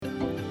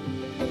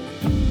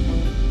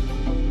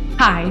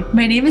Hi,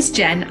 my name is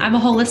Jen. I'm a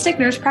holistic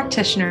nurse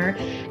practitioner,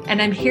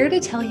 and I'm here to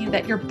tell you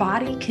that your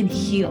body can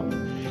heal.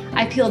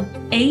 I've healed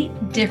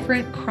 8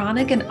 different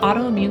chronic and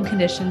autoimmune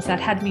conditions that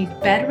had me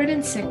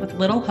bedridden sick with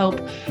little hope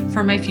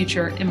for my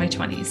future in my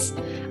 20s.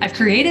 I've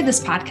created this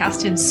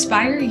podcast to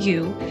inspire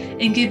you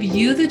and give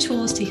you the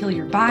tools to heal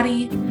your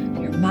body,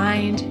 your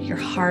mind, your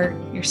heart,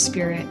 your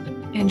spirit,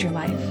 and your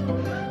life.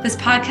 This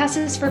podcast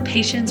is for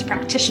patients,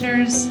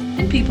 practitioners,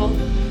 and people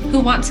who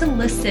want to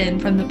listen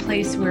from the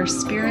place where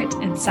spirit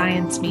and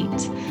science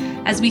meet.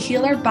 As we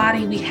heal our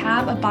body, we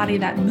have a body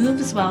that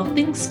moves well,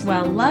 thinks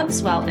well,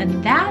 loves well,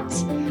 and that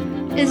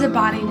is a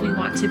body we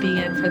want to be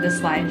in for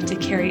this life to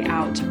carry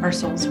out our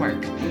soul's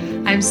work.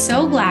 I'm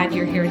so glad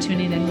you're here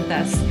tuning in with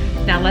us.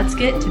 Now let's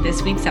get to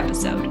this week's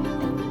episode.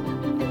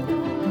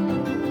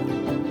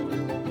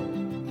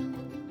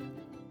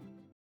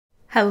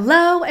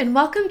 Hello, and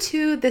welcome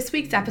to this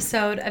week's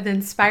episode of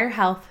Inspire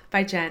Health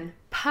by Jen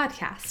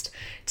podcast.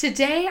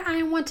 Today,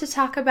 I want to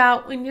talk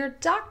about when your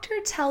doctor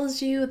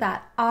tells you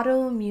that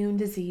autoimmune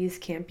disease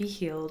can't be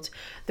healed,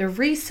 the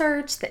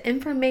research, the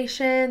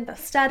information, the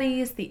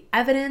studies, the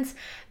evidence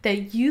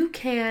that you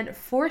can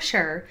for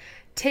sure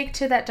take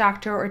to that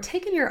doctor or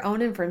take in your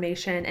own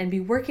information and be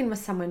working with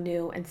someone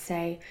new and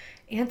say,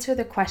 answer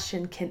the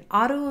question, can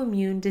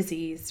autoimmune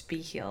disease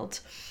be healed?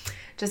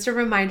 Just a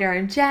reminder,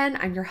 I'm Jen,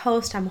 I'm your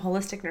host, I'm a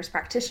holistic nurse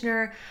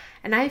practitioner,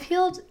 and I've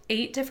healed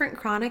 8 different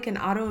chronic and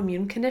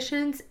autoimmune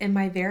conditions in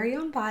my very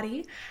own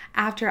body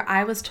after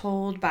I was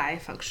told by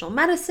functional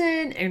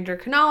medicine,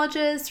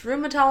 endocrinologists,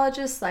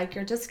 rheumatologists, like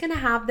you're just going to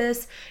have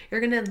this,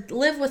 you're going to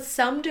live with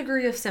some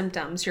degree of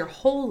symptoms your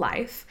whole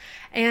life,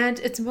 and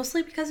it's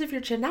mostly because of your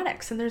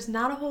genetics, and there's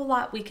not a whole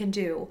lot we can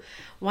do.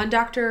 One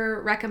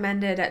doctor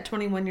recommended at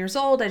 21 years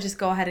old, I just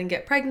go ahead and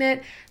get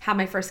pregnant, have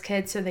my first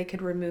kid so they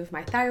could remove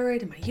my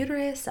thyroid and my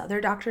uterus. Other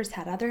doctors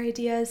had other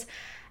ideas.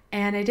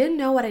 And I didn't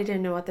know what I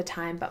didn't know at the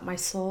time, but my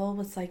soul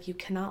was like, you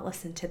cannot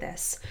listen to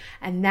this.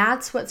 And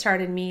that's what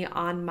started me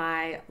on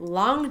my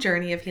long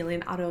journey of healing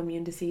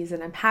autoimmune disease.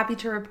 And I'm happy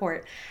to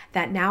report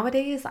that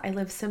nowadays I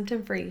live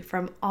symptom-free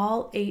from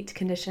all 8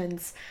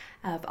 conditions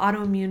of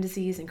autoimmune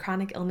disease and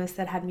chronic illness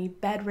that had me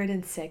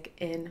bedridden sick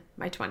in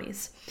my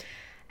 20s.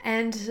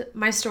 And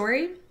my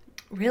story,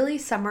 really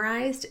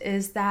summarized,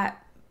 is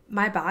that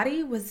my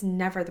body was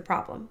never the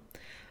problem.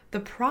 The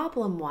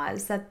problem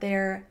was that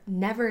there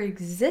never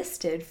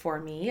existed for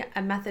me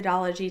a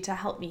methodology to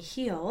help me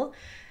heal,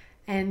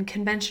 and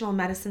conventional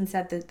medicine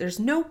said that there's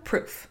no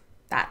proof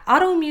that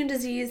autoimmune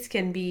disease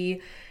can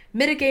be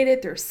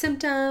mitigated through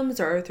symptoms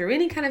or through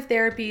any kind of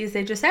therapies.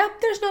 They just say, oh,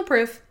 there's no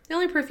proof. The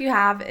only proof you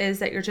have is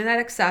that your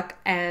genetics suck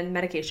and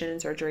medication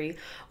and surgery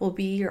will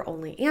be your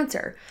only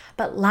answer.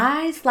 But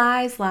lies,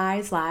 lies,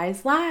 lies,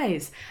 lies,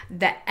 lies.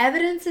 The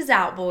evidence is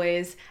out,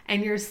 boys,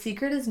 and your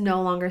secret is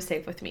no longer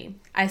safe with me.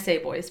 I say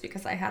boys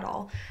because I had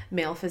all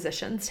male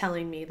physicians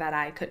telling me that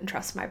I couldn't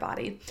trust my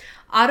body.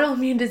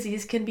 Autoimmune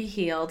disease can be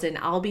healed, and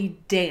I'll be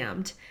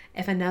damned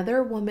if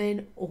another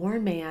woman or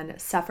man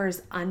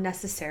suffers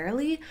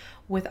unnecessarily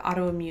with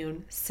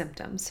autoimmune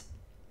symptoms.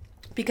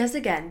 Because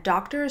again,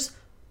 doctors,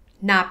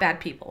 not bad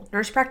people.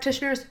 Nurse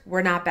practitioners,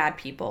 we're not bad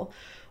people.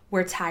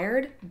 We're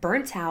tired,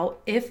 burnt out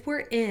if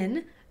we're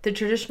in the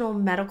traditional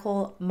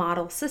medical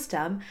model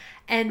system,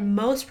 and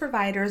most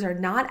providers are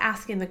not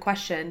asking the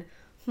question,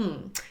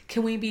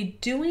 can we be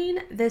doing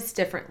this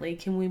differently?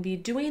 Can we be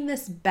doing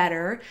this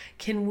better?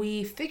 Can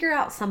we figure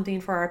out something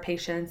for our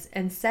patients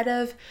instead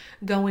of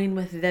going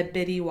with the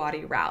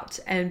bitty-waddy route?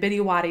 And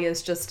bitty-waddy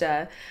is just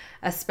a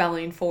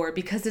spelling for,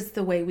 because it's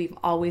the way we've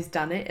always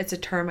done it. It's a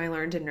term I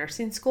learned in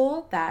nursing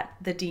school that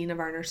the dean of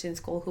our nursing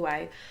school, who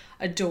I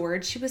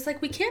adored, she was like,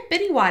 we can't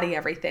bitty-waddy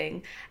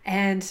everything.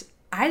 And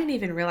I didn't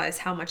even realize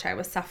how much I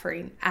was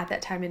suffering at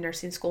that time in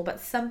nursing school, but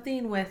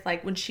something with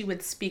like when she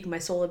would speak, my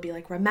soul would be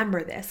like,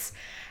 remember this.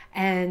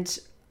 And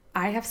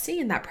I have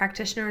seen that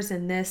practitioners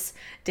in this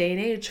day and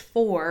age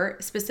for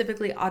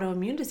specifically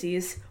autoimmune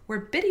disease, we're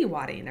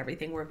bitty-waddying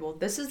everything. Well,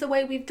 this is the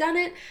way we've done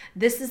it.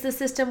 This is the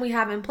system we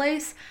have in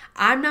place.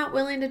 I'm not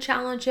willing to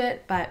challenge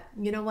it, but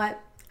you know what?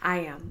 I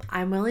am.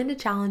 I'm willing to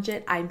challenge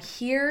it. I'm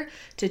here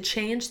to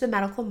change the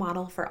medical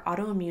model for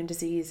autoimmune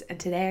disease. And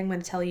today I'm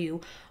going to tell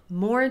you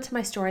more into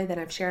my story than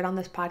I've shared on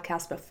this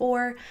podcast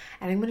before.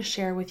 And I'm going to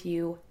share with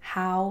you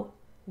how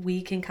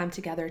we can come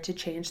together to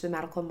change the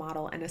medical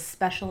model, and a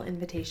special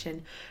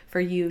invitation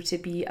for you to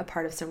be a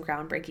part of some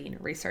groundbreaking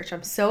research.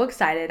 I'm so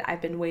excited.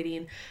 I've been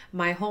waiting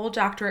my whole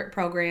doctorate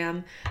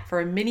program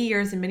for many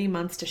years and many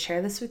months to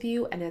share this with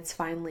you, and it's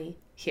finally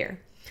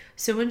here.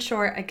 So in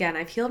short, again,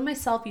 I've healed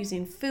myself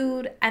using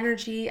food,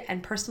 energy,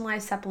 and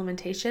personalized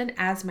supplementation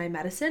as my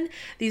medicine.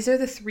 These are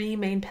the 3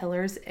 main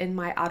pillars in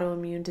my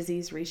autoimmune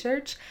disease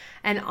research.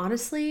 And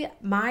honestly,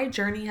 my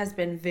journey has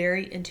been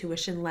very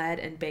intuition-led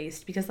and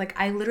based because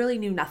I literally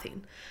knew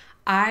nothing.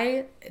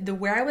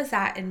 Where I was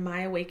at in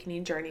my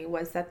awakening journey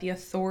was that the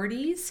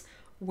authorities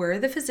were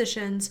the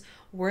physicians,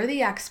 were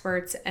the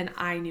experts, and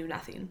I knew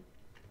nothing.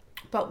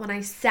 But when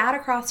I sat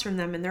across from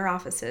them in their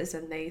offices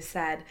and they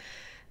said,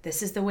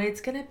 this is the way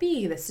it's going to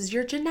be. This is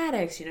your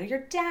genetics. You know,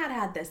 your dad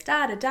had this,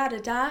 da, da, da, da,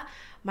 da.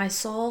 My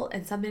soul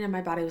and something in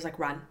my body was like,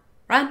 run,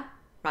 run,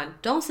 run.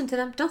 Don't listen to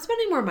them. Don't spend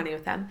any more money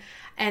with them.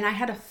 And I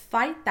had to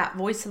fight that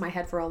voice in my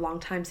head for a long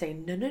time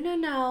saying, no, no, no,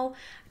 no.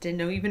 I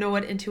didn't even know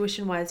what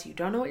intuition was. You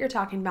don't know what you're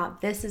talking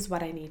about. This is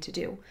what I need to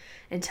do.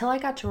 Until I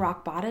got to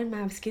rock bottom,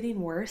 I was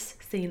getting worse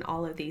seeing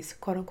all of these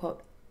quote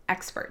unquote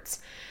experts.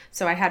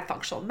 So I had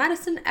functional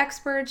medicine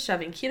experts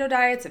shoving keto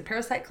diets and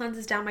parasite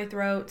cleanses down my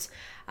throat.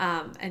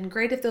 And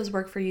great if those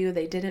work for you.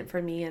 They didn't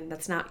for me, and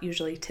that's not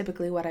usually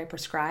typically what I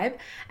prescribe.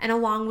 And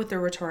along with the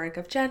rhetoric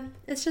of Jen,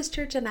 it's just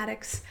your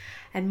genetics.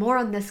 And more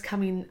on this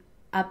coming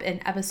up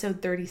in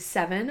episode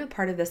 37,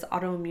 part of this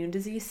autoimmune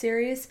disease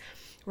series.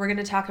 We're going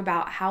to talk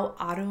about how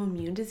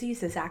autoimmune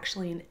disease is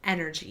actually an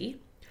energy,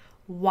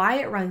 why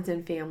it runs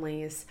in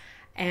families,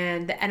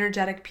 and the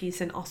energetic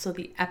piece and also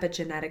the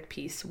epigenetic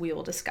piece we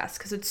will discuss,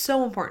 because it's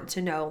so important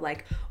to know,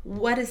 like,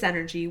 what is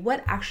energy,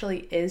 what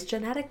actually is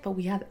genetic, but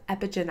we have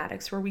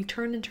epigenetics where we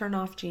turn and turn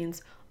off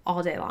genes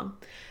all day long.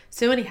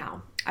 So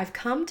anyhow, I've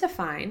come to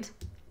find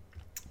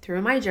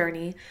through my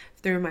journey,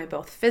 through my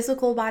both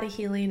physical body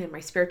healing and my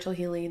spiritual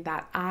healing,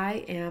 that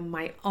I am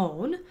my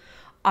own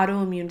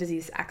autoimmune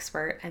disease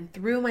expert. And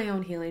through my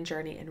own healing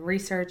journey and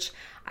research,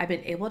 I've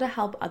been able to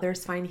help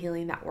others find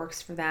healing that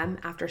works for them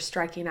after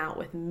striking out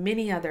with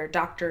many other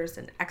doctors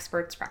and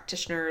experts,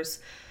 practitioners,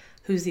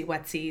 whoosy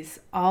whatsies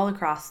all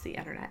across the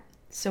internet.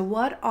 So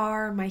what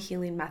are my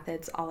healing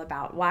methods all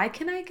about? Why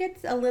can I get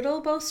a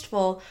little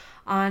boastful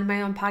on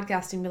my own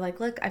podcast and be like,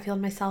 look, I've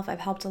healed myself. I've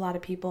helped a lot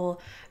of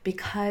people,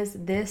 because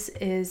this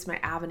is my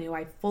avenue.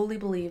 I fully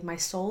believe my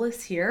soul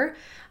is here.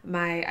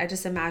 I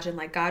just imagine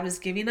like God was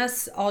giving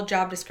us all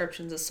job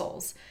descriptions as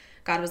souls.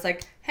 God was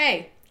like,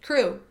 hey,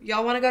 crew,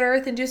 y'all want to go to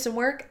Earth and do some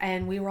work?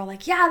 And we were all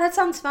like, yeah, that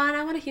sounds fun.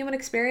 I want a human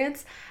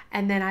experience.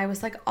 And then I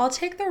was like, I'll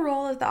take the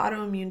role of the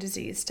autoimmune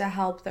disease to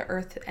help the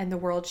Earth and the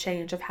world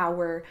change of how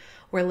we're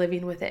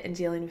living with it and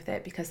dealing with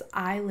it, because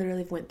I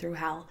literally went through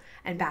hell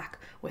and back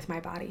with my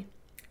body.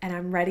 And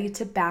I'm ready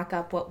to back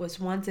up what was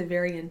once a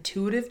very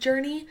intuitive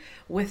journey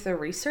with the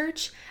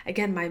research.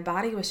 Again, my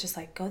body was just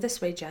like, go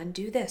this way, Jen,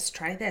 do this,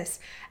 try this.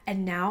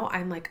 And now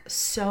I'm like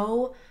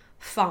so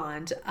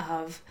fond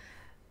of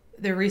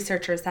the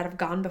researchers that have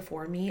gone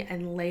before me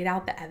and laid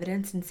out the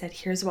evidence and said,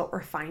 here's what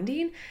we're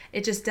finding.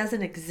 It just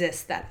doesn't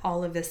exist that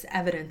all of this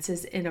evidence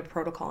is in a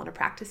protocol and a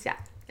practice yet,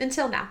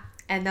 until now.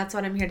 And that's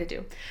what I'm here to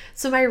do.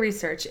 So my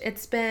research,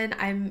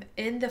 I'm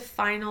in the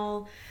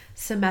final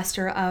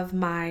semester of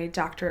my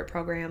doctorate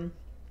program,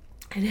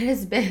 and it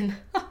has been,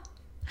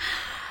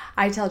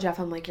 I tell Jeff,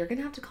 I'm like, you're going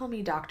to have to call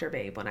me Dr.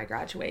 Babe when I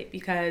graduate,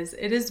 because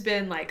it has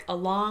been like a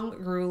long,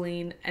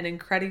 grueling, and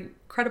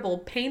incredible,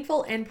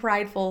 painful, and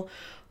prideful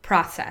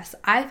process.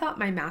 I thought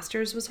my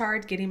master's was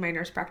hard, getting my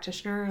nurse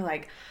practitioner,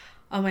 like,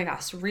 oh my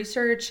gosh,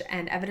 research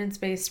and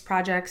evidence-based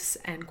projects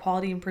and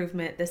quality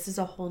improvement, this is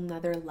a whole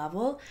nother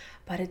level.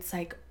 But it's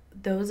like,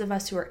 those of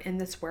us who are in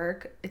this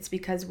work, it's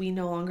because we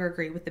no longer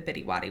agree with the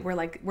bitty waddy.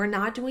 We're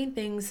not doing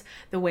things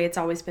the way it's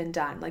always been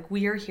done. Like,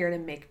 we are here to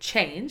make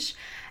change.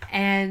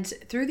 And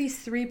through these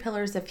 3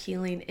 pillars of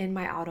healing in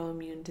my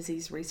autoimmune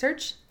disease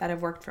research that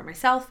have worked for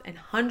myself and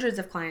hundreds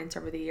of clients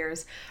over the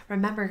years.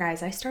 Remember,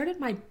 guys, I started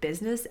my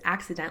business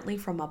accidentally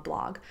from a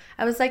blog.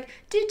 I was like,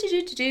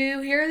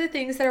 here are the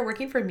things that are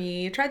working for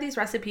me. Try these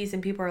recipes,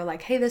 and people are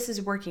like, hey, this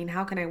is working.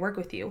 How can I work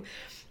with you?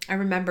 I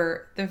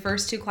remember the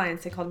first 2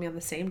 clients, they called me on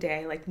the same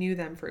day, like knew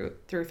them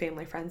through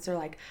family friends. They're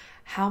like,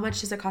 how much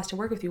does it cost to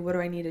work with you? What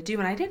do I need to do?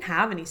 And I didn't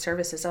have any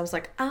services. I was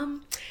like,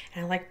 and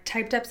I like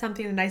typed up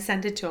something and I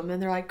sent it to them,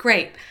 and they're like,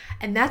 great.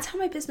 And that's how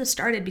my business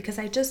started, because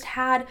I just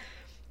had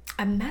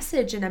a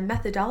message and a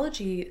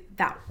methodology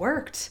that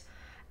worked.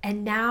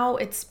 And now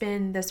it's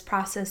been this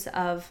process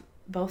of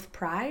both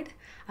pride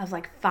of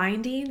like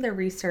finding the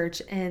research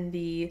in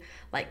the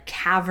like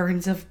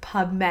caverns of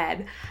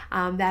PubMed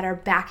that are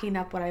backing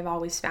up what I've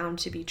always found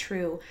to be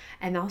true,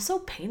 and also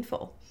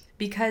painful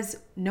because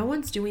no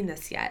one's doing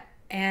this yet.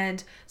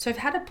 And so I've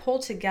had to pull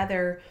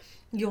together,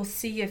 you'll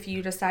see if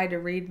you decide to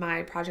read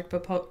my project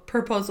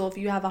proposal, if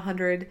you have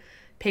 100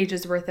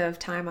 pages worth of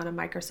time on a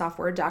Microsoft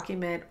Word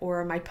document,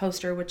 or my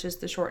poster, which is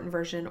the shortened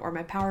version, or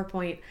my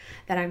PowerPoint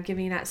that I'm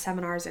giving at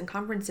seminars and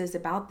conferences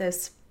about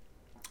this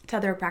to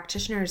other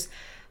practitioners,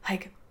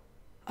 like,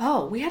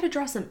 oh, we had to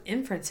draw some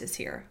inferences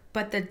here.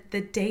 But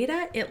the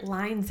data, it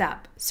lines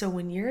up. So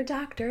when your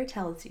doctor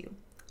tells you,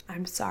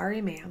 I'm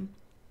sorry, ma'am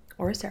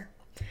or sir,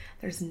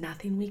 there's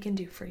nothing we can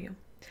do for you.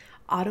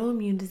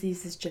 Autoimmune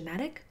disease is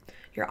genetic.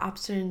 Your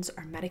options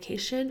are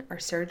medication or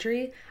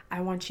surgery.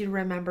 I want you to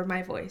remember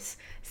my voice.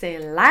 Say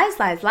lies,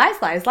 lies,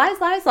 lies, lies, lies,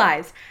 lies,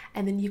 lies.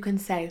 And then you can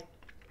say,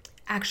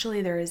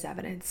 actually, there is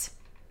evidence.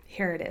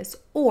 Here it is.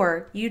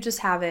 Or you just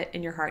have it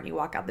in your heart and you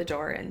walk out the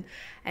door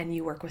and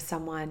you work with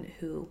someone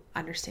who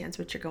understands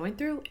what you're going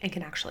through and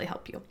can actually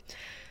help you.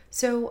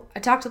 So I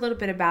talked a little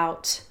bit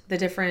about the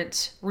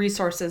different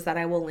resources that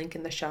I will link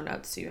in the show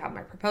notes. So you have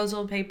my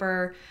proposal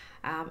paper.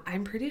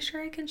 I'm pretty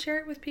sure I can share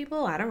it with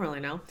people. I don't really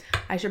know.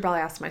 I should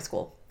probably ask my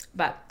school.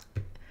 But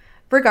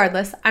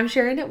regardless, I'm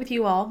sharing it with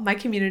you all, my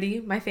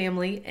community, my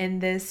family, in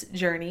this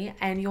journey,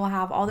 and you'll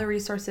have all the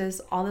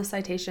resources, all the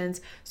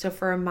citations. So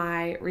for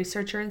my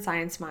researcher and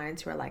science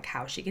minds who are like,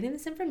 how is she getting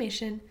this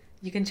information?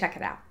 You can check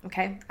it out,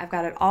 okay? I've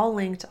got it all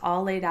linked,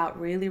 all laid out,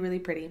 really, really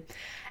pretty.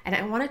 And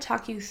I want to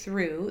talk you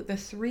through the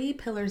 3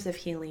 pillars of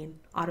healing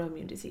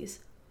autoimmune disease.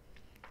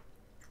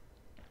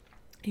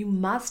 You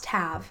must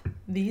have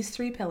these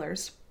 3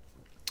 pillars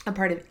a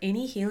part of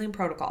any healing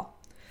protocol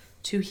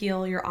to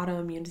heal your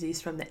autoimmune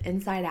disease from the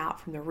inside out,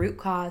 from the root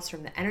cause,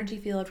 from the energy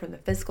field, from the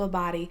physical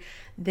body.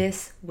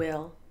 This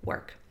will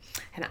work.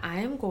 And I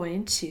am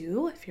going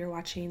to, if you're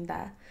watching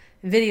the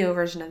video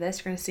version of this,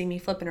 you're going to see me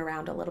flipping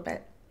around a little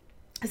bit,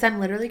 because I'm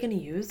literally going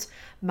to use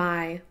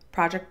my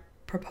project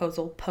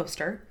proposal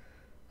poster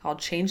called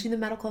Changing the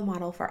Medical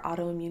Model for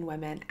Autoimmune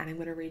Women, and I'm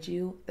going to read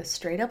you the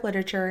straight up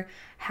literature,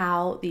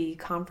 how the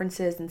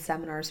conferences and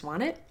seminars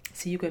want it,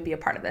 so you can be a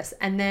part of this.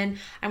 And then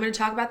I'm going to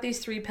talk about these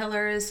 3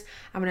 pillars.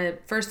 I'm going to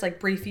first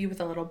brief you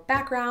with a little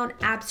background,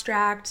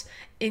 abstract,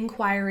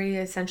 inquiry,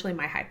 essentially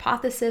my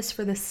hypothesis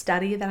for the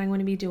study that I'm going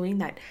to be doing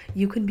that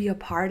you can be a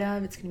part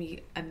of. It's going to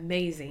be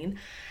amazing.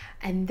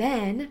 And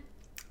then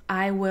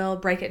I will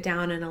break it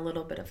down in a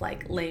little bit of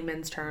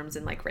layman's terms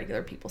and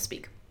regular people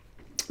speak.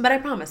 But I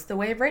promise, the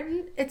way I've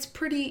written, it's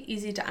pretty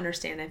easy to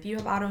understand. If you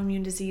have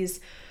autoimmune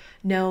disease,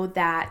 know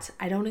that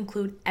I don't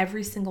include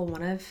every single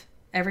one of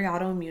every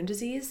autoimmune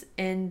disease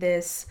in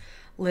this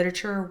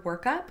literature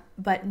workup,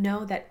 but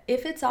know that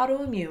if it's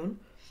autoimmune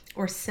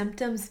or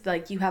symptoms,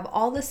 you have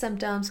all the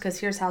symptoms, because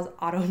here's how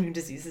autoimmune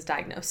disease is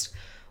diagnosed.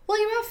 Well,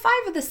 you have 5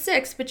 of the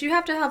 6, but you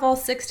have to have all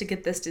 6 to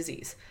get this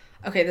disease.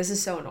 Okay, this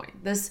is so annoying.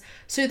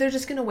 So they're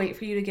just going to wait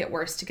for you to get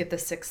worse to get the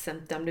 6th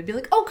symptom to be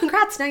like, oh,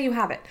 congrats, now you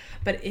have it.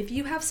 But if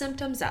you have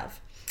symptoms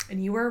of,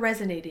 and you are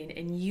resonating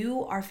and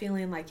you are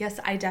feeling like, yes,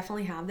 I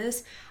definitely have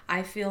this.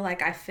 I feel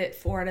like I fit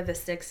 4 out of the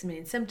 6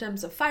 main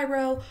symptoms of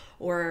fibro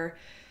or,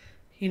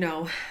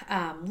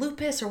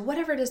 lupus or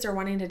whatever it is they're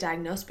wanting to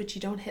diagnose, but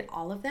you don't hit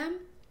all of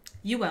them,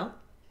 you will.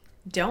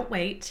 Don't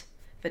wait.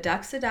 If a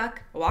duck's a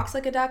duck, walks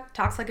like a duck,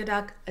 talks like a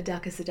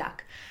duck is a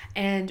duck.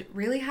 And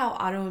really how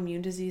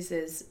autoimmune disease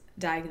is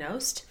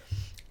diagnosed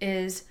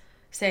is,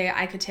 say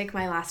I could take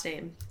my last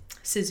name,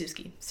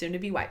 Suzuki, soon to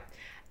be white,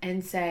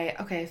 and say,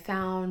 okay,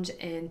 found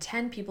in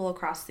 10 people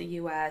across the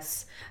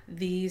US,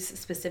 these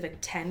specific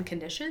 10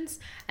 conditions.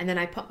 And then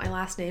I put my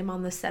last name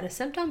on this set of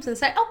symptoms and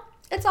say, oh,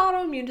 it's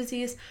autoimmune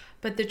disease.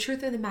 But the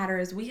truth of the matter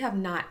is we have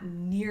not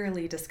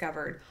nearly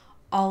discovered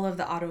all of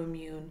the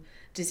autoimmune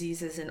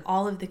diseases and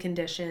all of the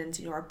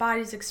conditions. Our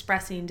body's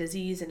expressing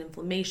disease and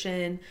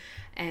inflammation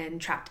and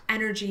trapped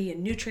energy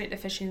and nutrient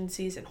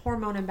deficiencies and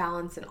hormone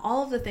imbalance and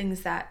all of the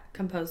things that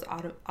compose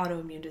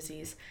autoimmune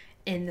disease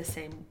in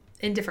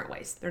different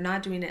ways. They're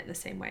not doing it in the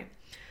same way.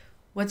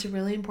 What's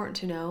really important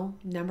to know,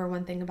 number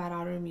one thing about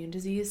autoimmune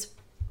disease,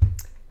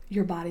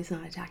 your body's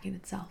not attacking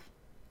itself.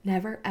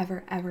 Never,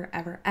 ever, ever,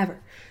 ever, ever.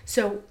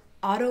 So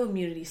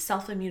autoimmunity,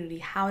 self-immunity,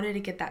 how did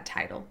it get that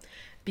title?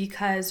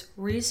 Because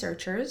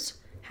researchers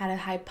had a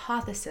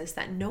hypothesis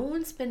that no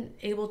one's been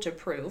able to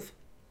prove,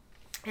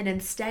 and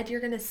instead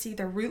you're going to see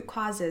the root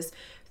causes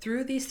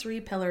through these 3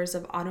 pillars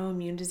of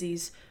autoimmune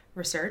disease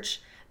research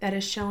that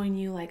is showing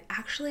you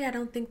actually, I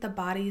don't think the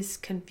body's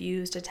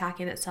confused,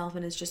 attacking itself,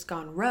 and has just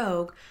gone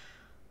rogue.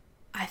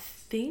 I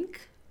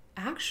think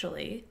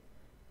actually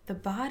the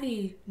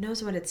body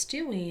knows what it's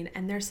doing,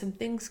 and there's some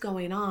things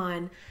going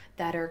on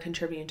that are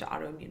contributing to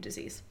autoimmune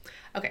disease.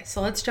 Okay, so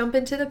let's jump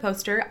into the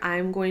poster.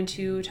 I'm going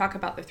to talk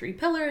about the 3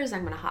 pillars.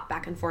 I'm going to hop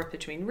back and forth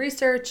between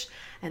research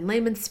and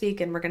layman's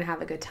speak, and we're going to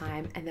have a good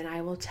time. And then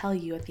I will tell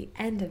you at the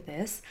end of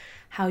this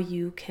how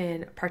you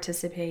can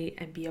participate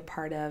and be a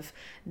part of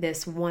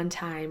this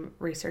one-time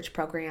research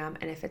program.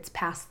 And if it's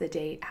past the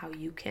date, how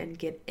you can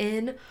get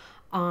in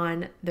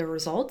on the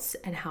results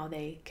and how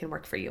they can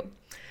work for you.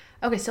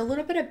 Okay, so a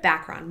little bit of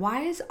background.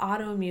 Why is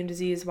autoimmune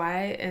disease,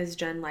 why is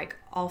Jen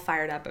all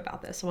fired up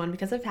about this? One,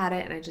 because I've had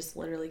it and I just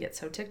literally get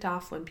so ticked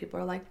off when people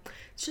are like,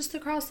 it's just the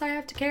cross I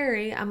have to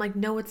carry. I'm like,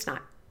 no, it's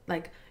not.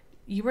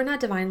 You were not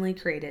divinely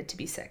created to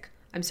be sick.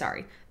 I'm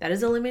sorry. That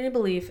is a limiting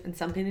belief and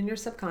something in your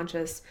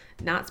subconscious,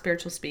 not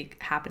spiritual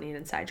speak, happening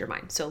inside your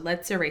mind. So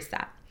let's erase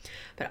that.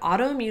 But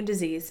autoimmune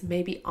disease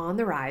may be on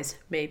the rise,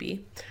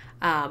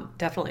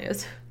 definitely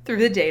is, through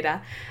the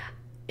data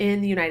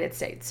in the United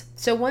States.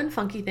 So one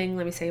funky thing,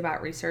 let me say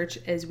about research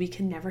is we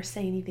can never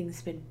say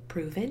anything's been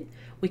proven.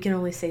 We can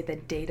only say the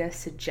data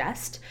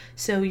suggest.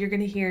 So you're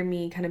going to hear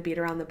me kind of beat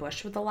around the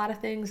bush with a lot of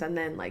things and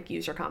then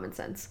use your common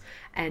sense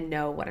and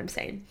know what I'm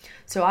saying.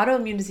 So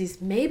autoimmune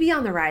disease may be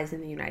on the rise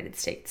in the United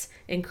States.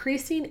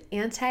 Increasing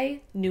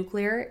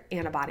anti-nuclear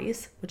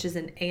antibodies, which is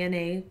an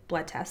ANA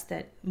blood test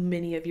that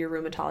many of your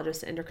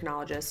rheumatologists,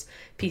 endocrinologists,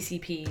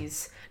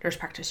 PCPs, nurse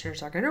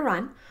practitioners are going to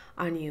run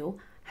on you,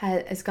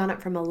 has gone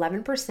up from 11%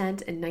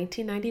 in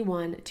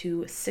 1991 to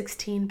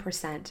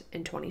 16%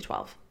 in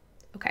 2012.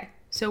 Okay,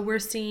 so we're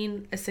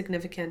seeing a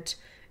significant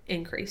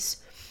increase.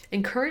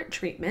 In current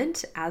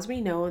treatment, as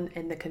we know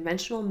in the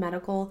conventional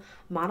medical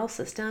model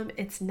system,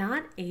 it's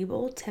not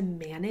able to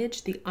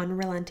manage the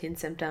unrelenting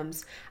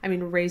symptoms. I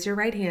mean, raise your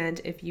right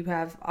hand if you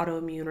have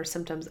autoimmune or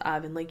symptoms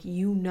of, and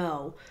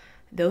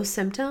those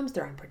symptoms,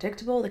 they're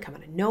unpredictable, they come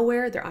out of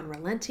nowhere, they're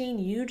unrelenting.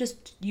 You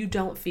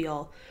don't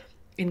feel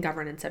in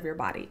governance of your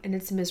body, and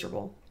it's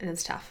miserable and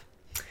it's tough.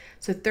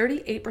 So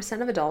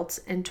 38% of adults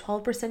and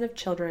 12% of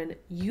children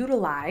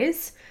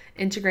utilize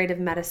integrative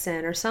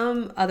medicine or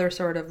some other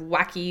sort of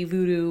wacky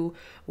voodoo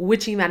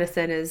witchy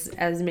medicine,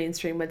 as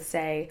mainstream would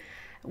say,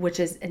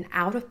 which is an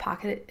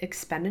out-of-pocket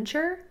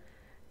expenditure,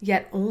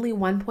 yet only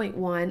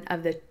 1.1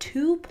 of the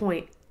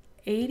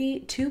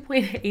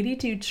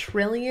 $2.82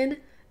 trillion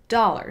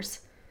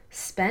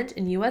spent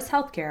in U.S.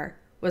 healthcare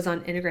was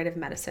on integrative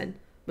medicine,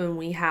 when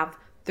we have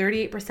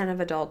 38% of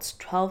adults,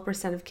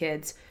 12% of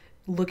kids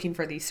looking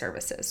for these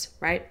services,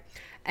 right?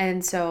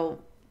 And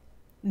so,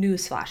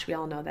 newsflash, we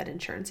all know that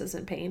insurance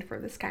isn't paying for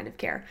this kind of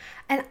care.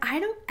 And I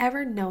don't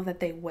ever know that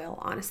they will,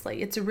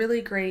 honestly. It's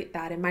really great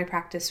that in my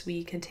practice,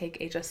 we can take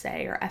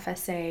HSA or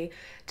FSA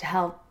to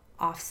help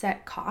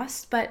offset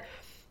costs. But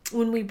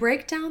when we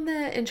break down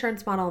the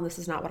insurance model, and this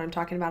is not what I'm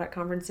talking about at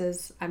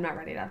conferences, I'm not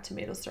ready to have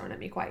tomatoes thrown at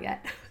me quite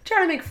yet. I'm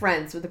trying to make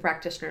friends with the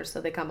practitioners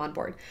so they come on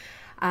board.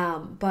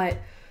 But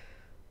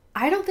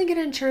I don't think an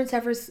insurance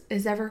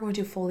is ever going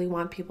to fully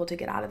want people to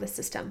get out of the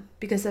system,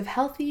 because if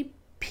healthy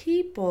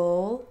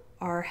people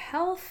are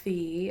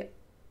healthy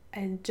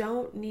and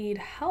don't need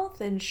health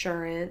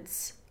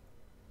insurance,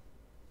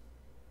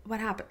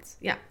 what happens?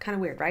 Yeah, kind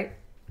of weird, right?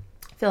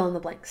 Fill in the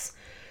blanks.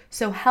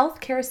 So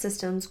healthcare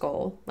systems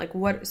goal,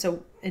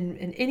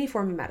 in any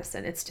form of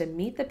medicine, it's to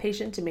meet the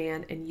patient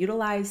demand and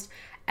utilize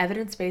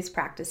evidence-based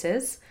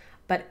practices,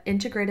 but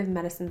integrative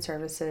medicine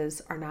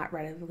services are not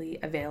readily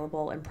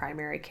available in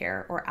primary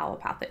care or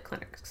allopathic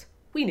clinics.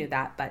 We knew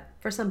that, but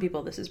for some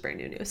people, this is brand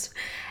new news.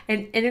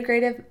 An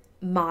integrative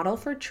model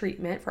for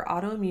treatment for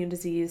autoimmune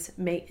disease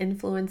may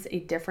influence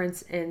a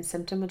difference in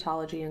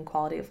symptomatology and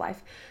quality of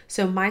life.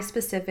 So my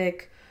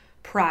specific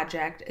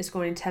project is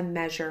going to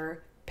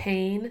measure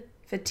pain,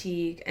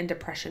 fatigue, and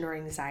depression or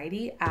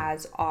anxiety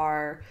as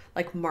our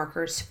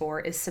markers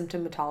for is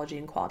symptomatology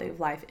and quality of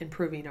life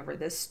improving over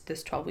this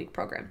 12-week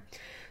program.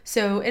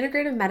 So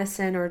integrative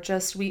medicine, or you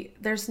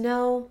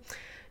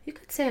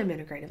could say I'm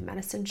integrative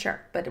medicine,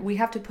 sure, but we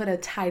have to put a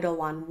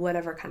title on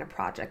whatever kind of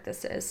project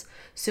this is.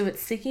 So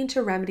it's seeking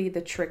to remedy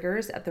the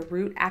triggers at the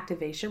root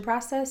activation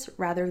process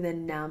rather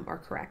than numb or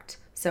correct.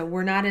 So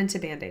we're not into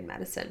Band-Aid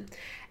medicine.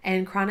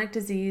 And chronic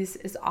disease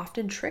is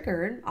often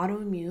triggered,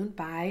 autoimmune,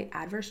 by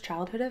adverse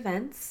childhood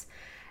events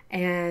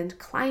and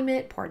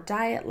climate, poor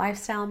diet,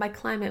 lifestyle. And by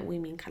climate, we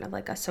mean kind of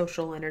like a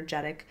social,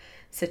 energetic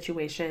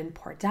situation.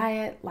 Poor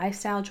diet,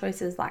 lifestyle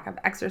choices, lack of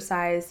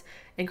exercise,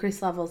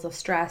 increased levels of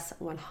stress.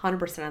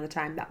 100% of the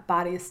time, that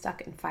body is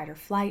stuck in fight or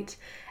flight,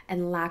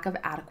 and lack of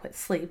adequate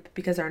sleep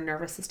because our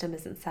nervous system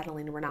isn't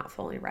settling and we're not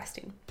fully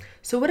resting.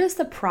 So what is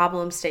the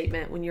problem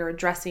statement when you're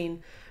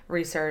addressing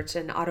research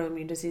and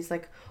autoimmune disease?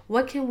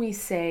 What can we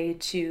say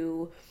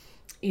to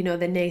the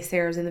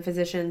naysayers and the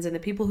physicians and the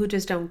people who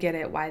just don't get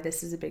it, why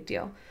this is a big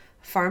deal?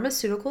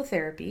 Pharmaceutical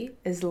therapy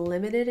is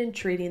limited in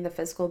treating the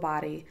physical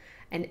body,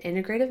 and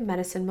integrative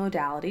medicine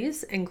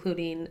modalities,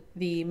 including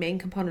the main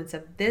components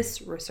of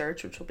this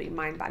research, which will be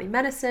mind-body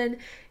medicine,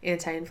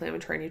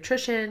 anti-inflammatory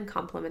nutrition,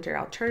 complementary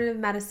alternative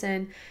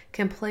medicine,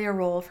 can play a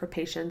role for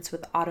patients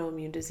with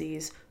autoimmune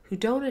disease who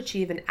don't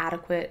achieve an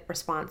adequate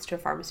response to a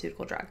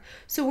pharmaceutical drug.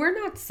 So we're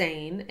not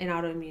saying in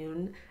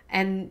autoimmune,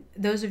 and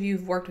those of you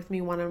who've worked with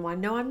me one-on-one,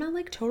 no, I'm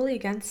not totally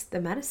against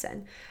the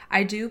medicine.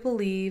 I do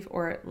believe,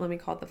 or let me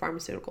call it the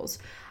pharmaceuticals,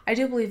 I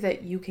do believe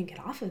that you can get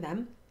off of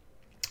them.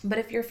 But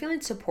if you're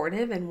feeling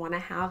supportive and want to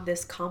have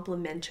this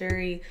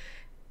complementary,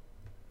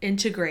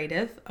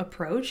 integrative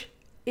approach,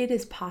 it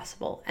is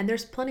possible. And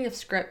there's plenty of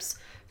scripts,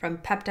 from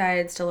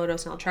peptides to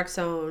low-dose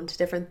naltrexone to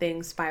different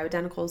things,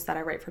 bioidenticals, that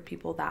I write for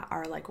people that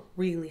are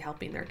really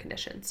helping their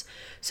conditions.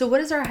 So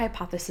what is our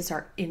hypothesis,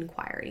 our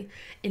inquiry?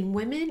 In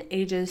women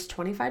ages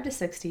 25 to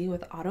 60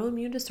 with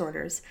autoimmune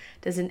disorders,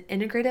 does an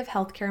integrative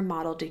healthcare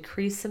model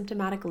decrease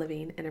symptomatic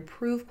living and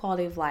improve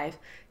quality of life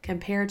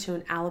compared to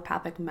an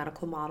allopathic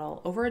medical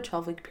model over a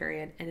 12-week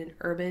period in an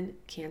urban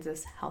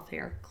Kansas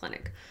healthcare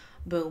clinic?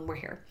 Boom, we're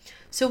here.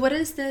 So what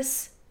is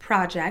this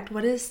project?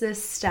 What is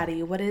this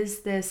study? What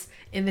is this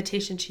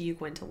invitation to you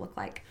going to look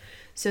like?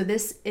 So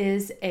this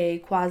is a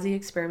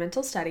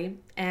quasi-experimental study,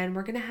 and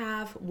we're going to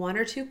have 1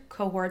 or 2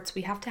 cohorts.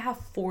 We have to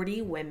have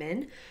 40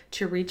 women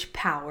to reach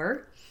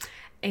power,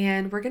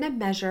 and we're going to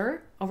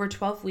measure over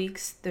 12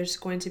 weeks. There's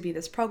going to be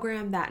this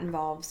program that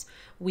involves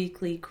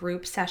weekly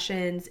group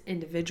sessions,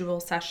 individual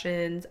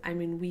sessions.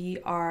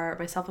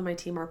 Myself and my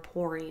team are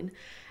pouring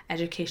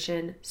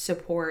education,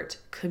 support,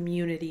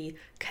 community,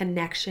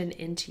 connection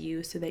into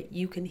you so that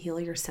you can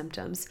heal your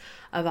symptoms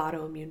of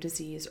autoimmune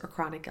disease or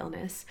chronic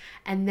illness.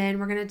 And then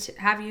we're going to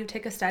have you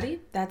take a study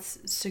that's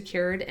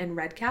secured in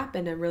REDCap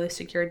and a really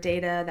secure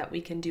data that we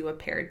can do a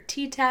paired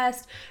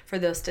t-test. For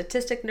those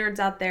statistic nerds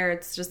out there,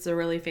 it's just a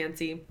really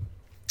fancy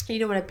You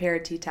know what a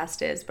paired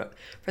t-test is, but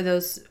for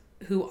those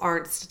who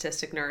aren't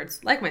statistic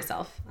nerds like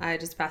myself, I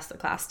just passed the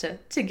class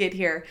to get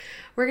here.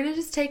 We're going to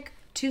just take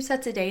 2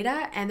 sets of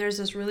data, and there's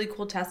this really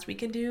cool test we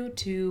can do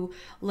to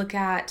look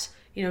at,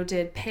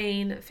 did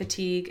pain,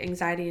 fatigue,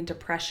 anxiety, and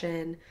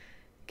depression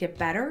get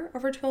better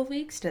over 12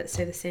 weeks? Did it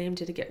stay the same?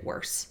 Did it get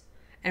worse?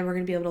 And we're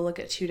going to be able to look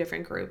at 2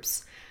 different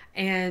groups.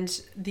 And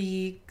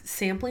the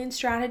sampling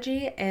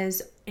strategy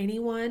is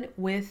anyone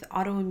with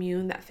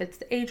autoimmune that fits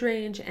the age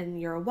range, and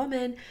you're a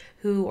woman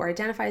or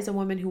identify as a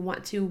woman who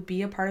want to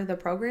be a part of the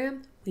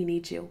program, we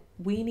need you.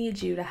 We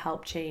need you to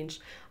help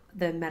change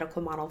the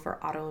medical model for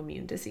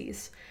autoimmune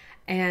disease.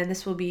 And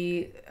this will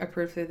be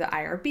approved through the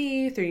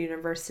IRB, through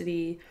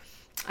University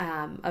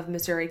of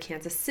Missouri,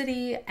 Kansas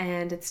City,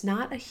 and it's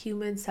not a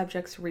human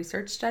subjects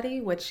research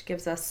study, which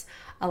gives us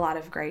a lot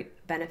of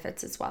great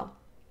benefits as well.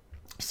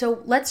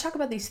 So let's talk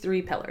about these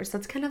 3 pillars.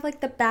 That's kind of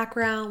like the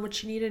background,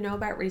 what you need to know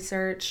about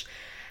research.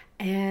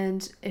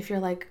 And if you're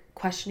like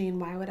questioning,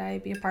 why would I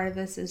be a part of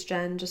this? Is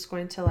Jen just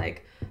going to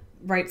like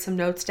write some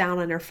notes down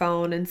on her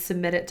phone and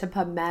submit it to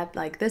PubMed?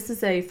 Like, this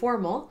is a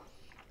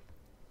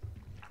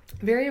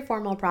very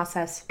formal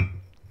process.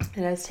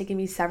 It has taken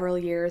me several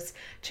years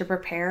to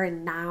prepare,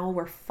 and now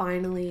we're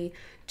finally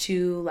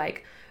to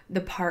like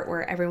the part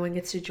where everyone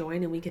gets to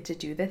join and we get to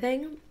do the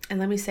thing. And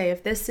let me say,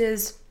 if this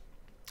is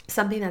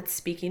something that's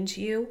speaking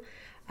to you,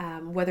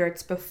 whether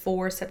it's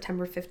before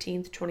September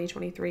 15th,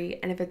 2023,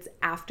 and if it's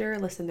after,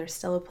 listen, there's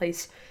still a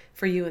place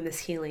for you in this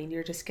healing.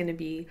 You're just going to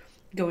be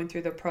going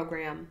through the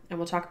program, and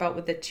we'll talk about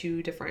what the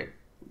 2 different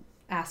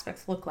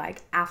aspects look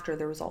like after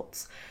the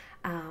results.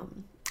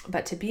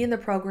 But to be in the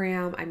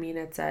program, I mean,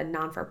 it's a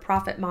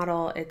non-for-profit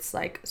model. It's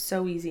like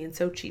so easy and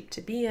so cheap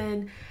to be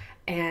in.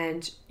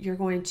 And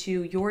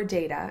your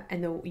data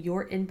and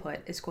your input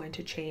is going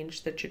to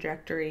change the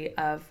trajectory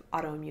of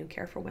autoimmune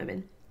care for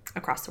women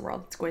across the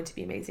world. It's going to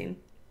be amazing.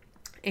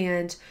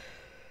 And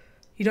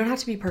you don't have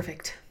to be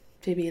perfect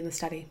to be in the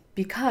study,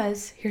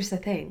 because here's the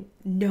thing.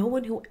 No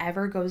one who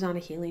ever goes on a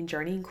healing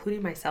journey,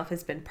 including myself,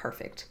 has been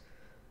perfect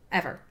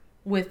ever.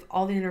 With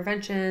all the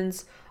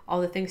interventions,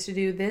 all the things to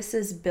do, this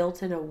is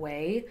built in a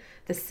way,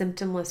 the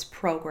symptomless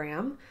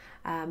program.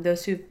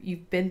 Those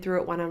you've been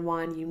through it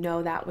one-on-one, you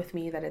know that with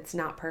me, that it's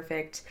not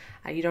perfect.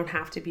 You don't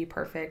have to be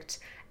perfect,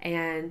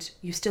 and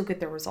you still get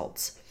the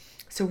results.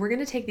 So we're going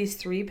to take these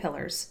 3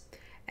 pillars,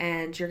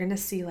 and you're going to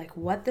see like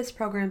what this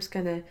program's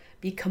going to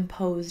be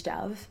composed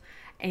of,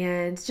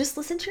 and just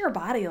listen to your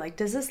body. Like,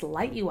 does this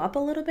light you up a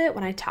little bit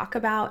when I talk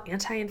about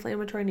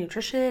anti-inflammatory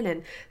nutrition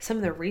and some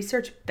of the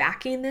research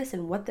backing this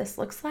and what this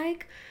looks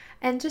like?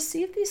 And just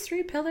see if these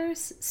 3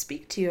 pillars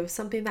speak to you of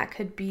something that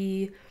could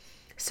be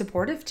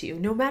supportive to you,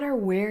 no matter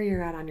where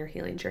you're at on your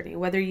healing journey.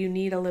 Whether you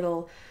need a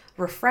little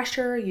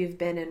refresher, you've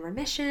been in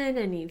remission,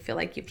 and you feel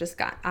like you've just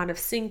got out of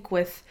sync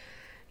with,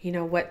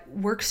 what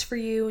works for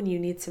you, and you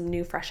need some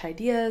new fresh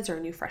ideas or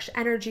new fresh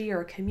energy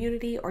or a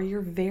community, or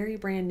you're very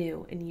brand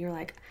new and you're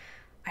like,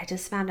 I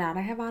just found out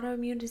I have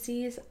autoimmune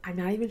disease. I'm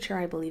not even sure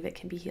I believe it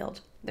can be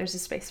healed. There's a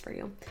space for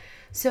you.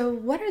 So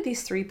what are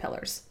these 3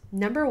 pillars?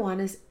 Number 1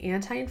 is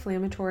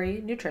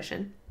anti-inflammatory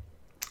nutrition.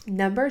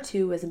 Number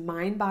 2 is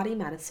mind-body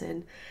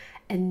medicine.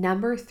 And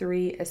number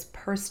 3 is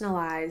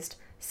personalized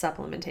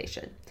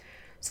supplementation.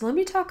 So let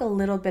me talk a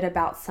little bit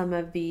about some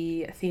of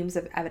the themes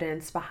of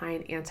evidence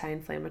behind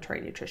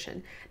anti-inflammatory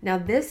nutrition. Now,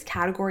 this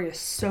category is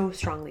so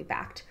strongly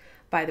backed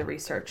by the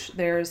research.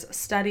 There's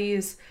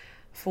studies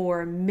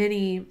for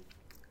many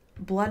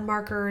blood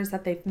markers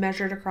that they've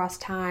measured across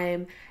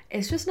time.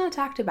 It's just not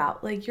talked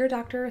about. Like, your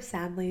doctor,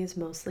 sadly, is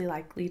mostly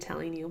likely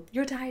telling you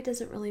your diet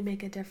doesn't really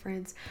make a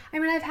difference. I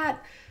mean,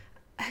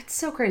 it's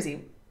so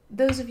crazy.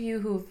 Those of you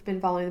who've been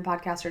following the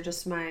podcast, or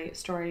just my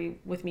story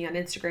with me on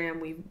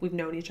Instagram, we've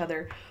known each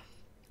other.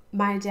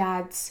 My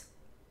dad's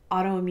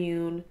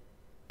autoimmune,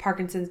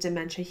 Parkinson's,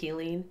 dementia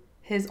healing,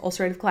 his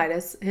ulcerative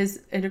colitis,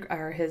 his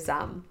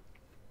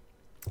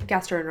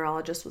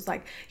gastroenterologist was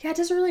like, yeah, it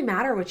doesn't really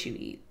matter what you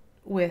eat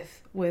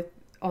with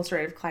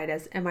ulcerative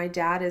colitis. And my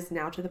dad is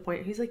now to the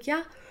point, he's like,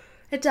 yeah,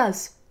 it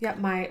does. Yeah,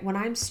 when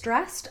I'm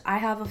stressed, I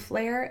have a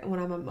flare. When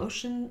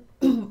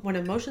when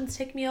emotions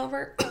take me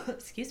over,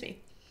 excuse me,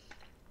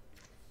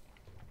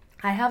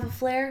 I have a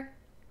flare.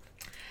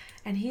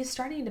 And he's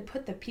starting to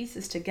put the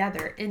pieces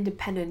together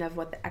independent of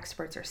what the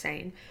experts are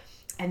saying.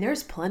 And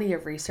there's plenty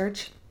of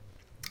research,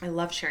 I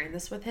love sharing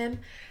this with him,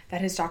 that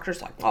his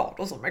doctor's like, oh, it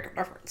doesn't make a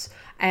difference.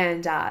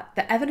 And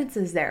the evidence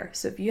is there.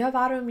 So if you have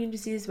autoimmune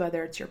disease,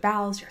 whether it's your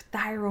bowels, your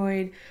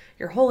thyroid,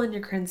 your whole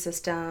endocrine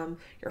system,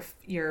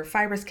 your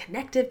fibrous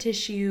connective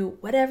tissue,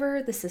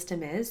 whatever the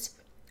system is,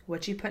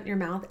 what you put in your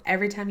mouth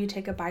every time you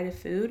take a bite of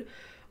food,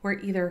 we're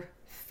either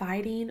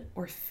fighting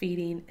or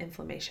feeding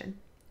inflammation.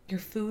 Your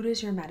food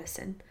is your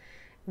medicine.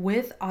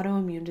 With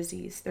autoimmune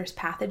disease, there's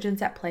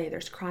pathogens at play,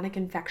 there's chronic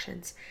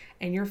infections,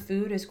 and your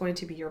food is going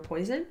to be your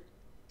poison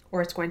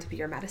or it's going to be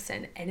your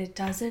medicine. And it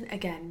doesn't,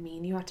 again,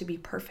 mean you have to be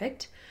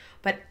perfect,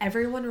 but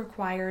everyone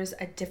requires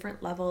a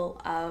different level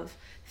of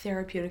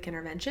therapeutic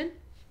intervention.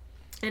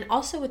 And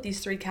also with these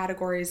 3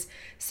 categories,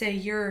 say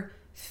you're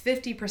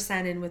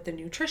 50% in with the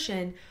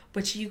nutrition,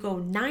 but you go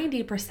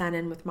 90%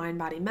 in with mind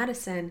body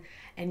medicine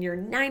and you're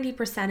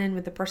 90% in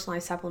with the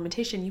personalized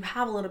supplementation, you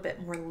have a little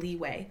bit more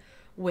leeway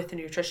with the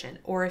nutrition.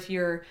 Or if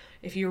you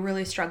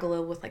really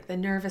struggle with like the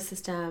nervous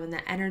system and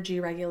the energy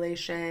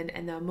regulation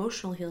and the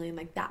emotional healing,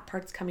 like that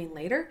part's coming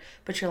later,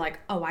 but you're like,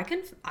 oh, I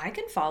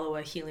can follow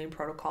a healing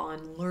protocol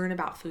and learn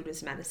about food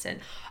as medicine.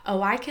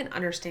 Oh, I can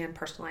understand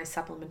personalized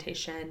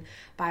supplementation,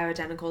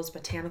 bioidenticals,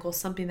 botanicals,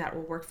 something that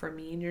will work for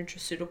me,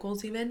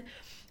 nutraceuticals, even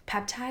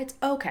peptides.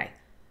 Okay,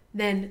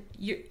 then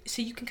you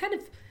can kind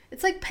of,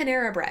 it's like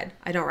Panera Bread.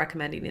 I don't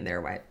recommend eating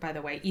there, by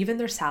the way. Even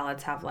their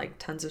salads have like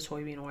tons of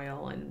soybean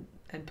oil and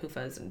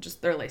PUFAs and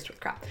just they're laced with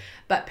crap.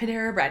 But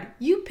Panera Bread,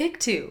 you pick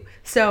two.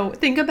 So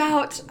think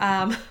about,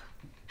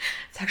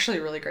 it's actually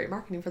really great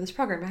marketing for this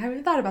program. I haven't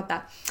even thought about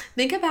that.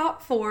 Think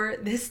about for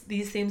these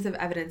themes of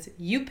evidence,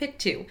 you pick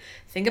two.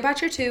 Think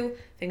about your two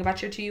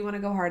you want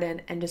to go hard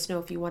in, and just know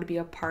if you want to be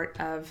a part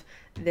of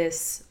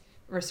this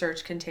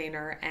research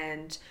container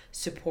and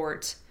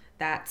support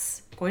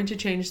that's going to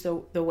change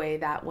the way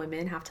that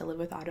women have to live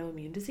with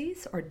autoimmune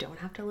disease, or don't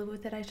have to live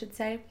with it, I should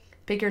say.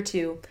 Pick your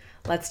two.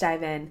 Let's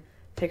dive in.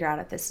 Figure out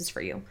if this is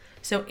for you.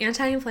 So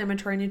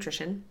anti-inflammatory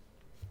nutrition,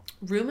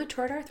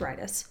 rheumatoid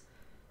arthritis,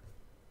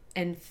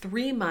 and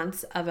 3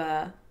 months of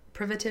a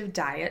privative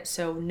diet.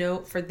 So no,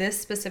 for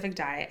this specific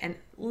diet. And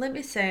let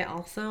me say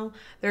also,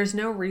 there's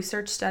no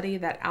research study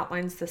that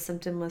outlines the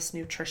symptomless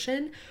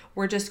nutrition.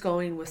 We're just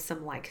going with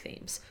some like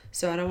themes.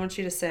 So I don't want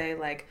you to say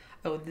like,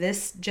 oh,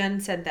 this Jen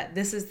said that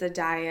this is the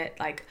diet.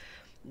 Like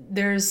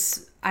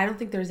I don't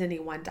think there's any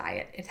one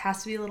diet. It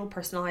has to be a little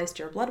personalized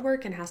to your blood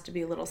work and has to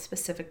be a little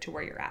specific to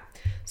where you're at.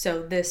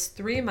 So this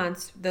 3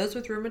 months, those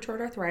with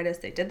rheumatoid arthritis,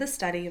 they did the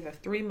study of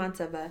 3 months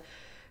of a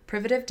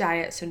privative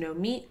diet. So no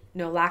meat,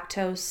 no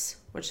lactose,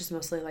 which is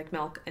mostly like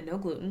milk, and no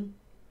gluten,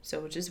 so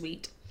which is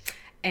wheat.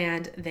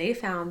 And they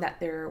found that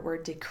there were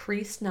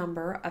decreased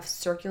number of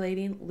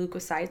circulating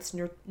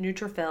leukocytes,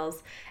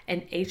 neutrophils,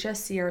 and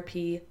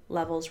hsCRP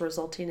levels,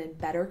 resulting in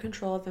better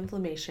control of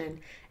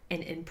inflammation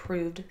and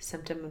improved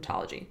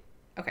symptomatology.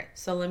 Okay,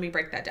 so let me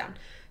break that down.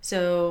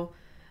 So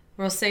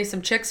we'll say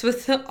some chicks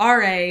with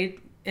RA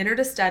entered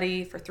a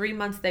study. For 3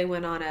 months, they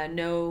went on a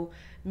no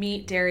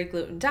meat, dairy,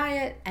 gluten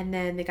diet, and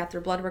then they got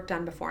their blood work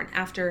done before and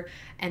after,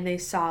 and they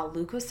saw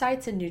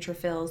leukocytes and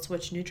neutrophils,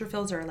 which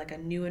neutrophils are like a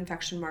new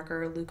infection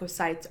marker.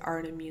 Leukocytes are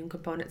an immune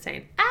component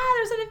saying,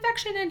 there's an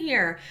infection in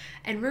here.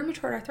 And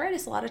rheumatoid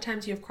arthritis, a lot of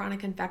times you have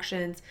chronic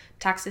infections,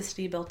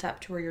 toxicity built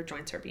up to where your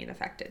joints are being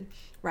affected,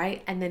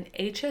 right? And then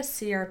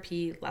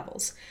hsCRP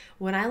levels.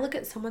 When I look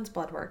at someone's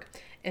blood work,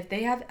 if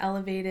they have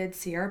elevated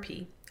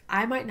CRP,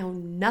 I might know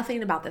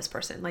nothing about this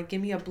person. Like,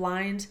 give me a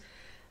blind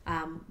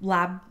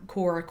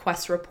LabCorp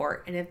Quest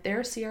report, and if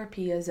their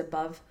CRP is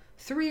above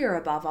 3 or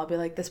above, I'll be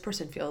like, this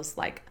person feels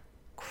like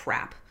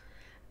crap.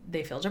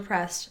 They feel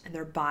depressed and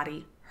their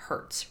body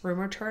hurts.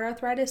 Rheumatoid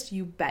arthritis,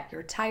 you bet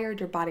you're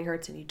tired, your body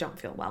hurts, and you don't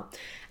feel well.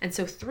 And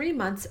so 3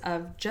 months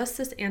of just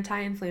this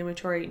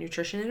anti-inflammatory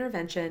nutrition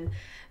intervention,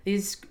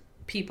 these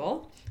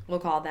people, we'll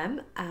call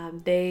them,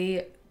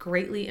 they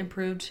greatly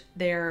improved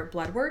their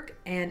blood work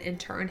and in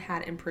turn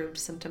had improved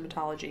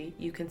symptomatology.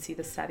 You can see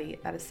the study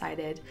that is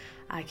cited.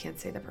 I can't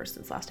say the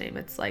person's last name.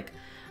 It's like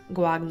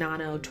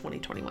Guagnano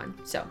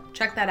 2021. So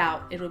check that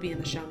out. It'll be in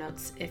the show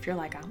notes if you're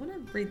like, I want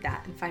to read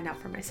that and find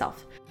out for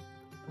myself.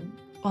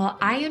 Well,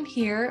 I am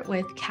here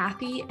with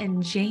Kathy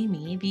and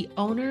Jamie, the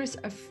owners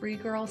of Free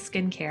Girl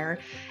Skincare.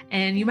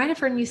 And you might have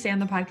heard me say on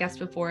the podcast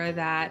before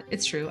that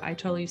it's true. I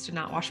totally used to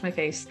not wash my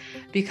face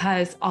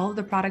because all of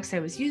the products I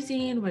was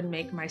using would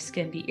make my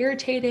skin be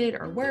irritated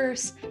or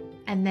worse.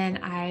 And then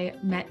I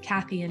met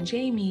Kathy and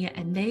Jamie,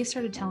 and they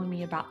started telling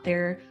me about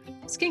their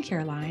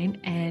skincare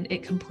line, and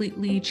it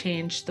completely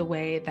changed the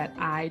way that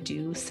I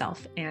do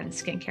self and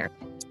skincare.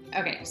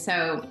 Okay,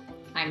 so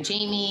I'm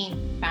Jamie,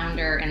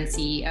 founder and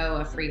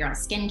CEO of Free Girl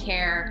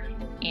Skincare,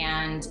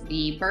 and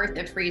the birth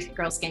of Free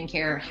Girl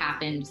Skincare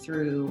happened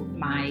through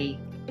my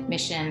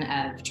mission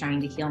of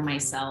trying to heal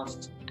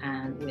myself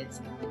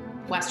with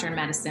Western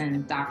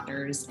medicine,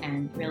 doctors,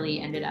 and really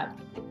ended up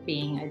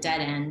being a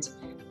dead-end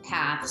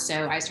path.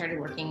 So I started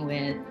working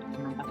with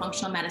a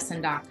functional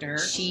medicine doctor.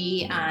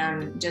 She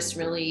just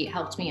really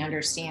helped me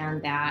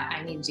understand that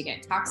I needed to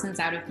get toxins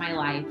out of my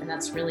life, and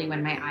that's really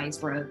when my eyes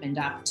were opened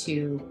up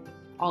to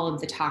all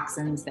of the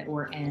toxins that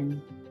were in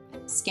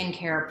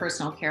skincare,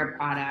 personal care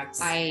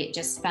products. I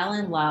just fell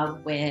in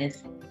love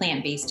with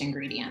plant-based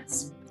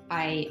ingredients.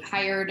 I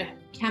hired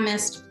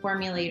chemists,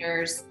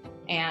 formulators,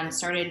 and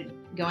started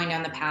going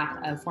down the path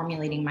of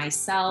formulating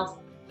myself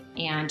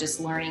and just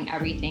learning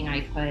everything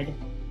I could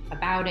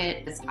about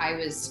it. As I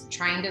was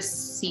trying to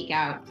seek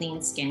out clean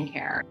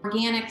skincare.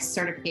 Organic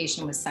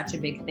certification was such a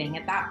big thing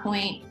at that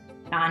point,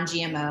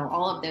 non-GMO,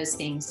 all of those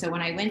things. So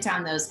when I went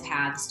down those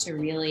paths to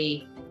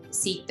really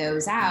seek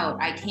those out,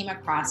 I came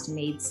across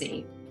Made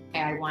Safe.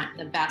 I want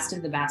the best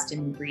of the best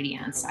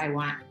ingredients. I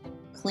want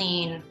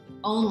clean,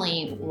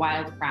 only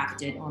wild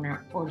crafted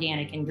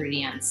organic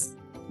ingredients.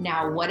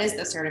 Now, what is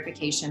the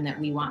certification that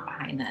we want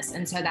behind this?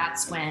 And so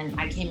that's when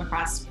I came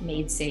across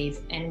Made Safe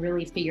and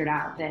really figured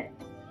out that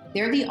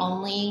they're the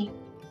only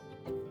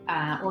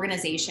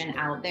organization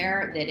out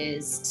there that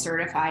is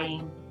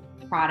certifying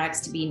products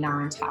to be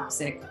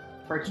non-toxic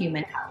for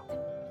human health.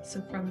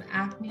 So from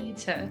acne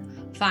to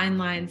fine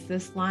lines,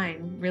 this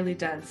line really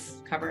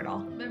does cover it all.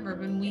 Remember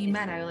when we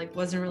met, I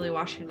wasn't really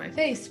washing my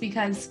face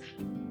because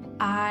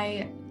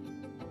I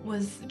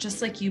was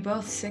just like you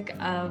both, sick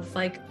of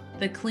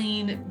the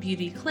clean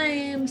beauty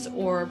claims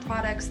or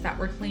products that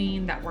were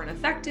clean that weren't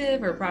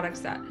effective, or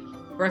products that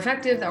were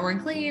effective that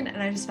weren't clean.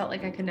 And I just felt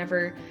like I could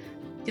never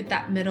get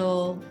that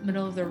middle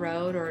of the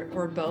road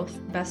or both,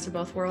 best of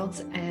both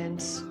worlds.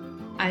 And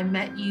I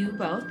met you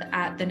both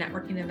at the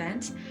networking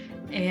event,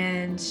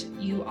 and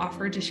you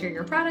offered to share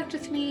your product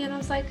with me. And I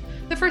was like,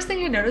 the first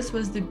thing I noticed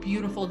was the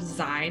beautiful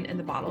design in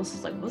the bottles. I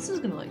was like, well, this is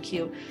gonna look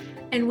cute.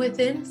 And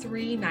within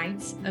 3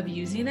 nights of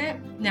using it,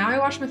 now I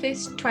wash my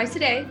face twice a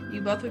day.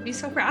 You both would be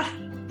so proud.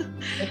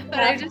 But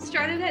I just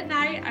started at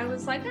night. I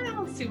was like,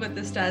 let's see what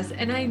this does.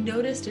 And I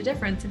noticed a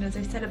difference. And as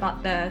I said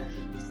about the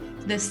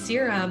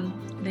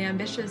serum, the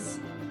Ambitious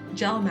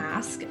gel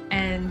mask,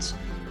 and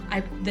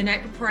the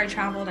night before I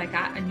traveled, I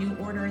got a new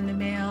order in the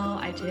mail.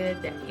 I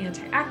did the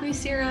anti-acne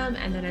serum,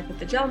 and then I put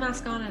the gel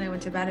mask on, and I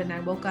went to bed, and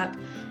I woke up,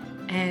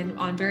 and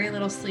on very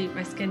little sleep,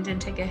 my skin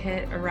didn't take a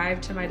hit,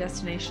 arrived to my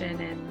destination,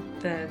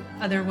 and the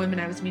other women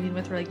I was meeting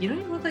with were like, you don't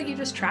even look like you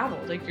just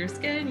traveled. Like, your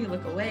skin, you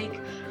look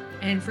awake.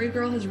 And Free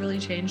Girl has really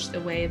changed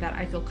the way that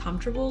I feel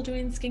comfortable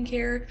doing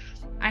skincare.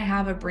 I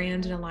have a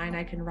brand and a line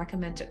I can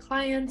recommend to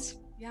clients.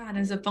 Yeah, and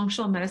as a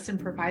functional medicine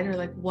provider,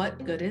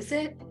 what good is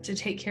it to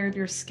take care of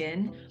your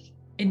skin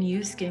and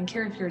use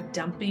skincare if you're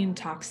dumping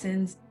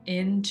toxins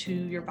into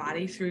your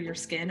body through your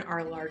skin,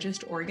 our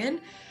largest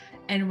organ?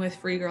 And with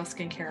Free Girl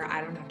Skincare,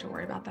 I don't have to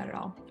worry about that at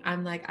all.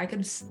 I'm like, I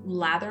could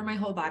lather my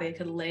whole body. I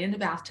could lay in the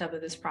bathtub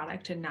of this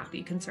product and not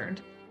be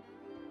concerned.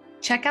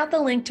 Check out the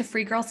link to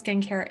Free Girl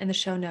Skincare in the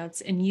show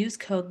notes and use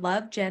code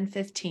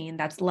LOVEGEN15,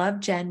 that's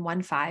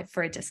LOVEGEN15,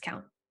 for a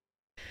discount.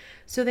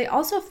 So they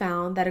also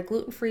found that a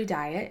gluten-free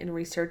diet in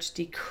research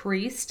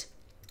decreased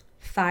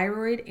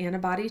thyroid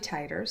antibody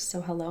titers,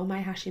 so hello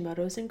my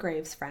Hashimoto's and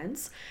Graves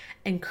friends,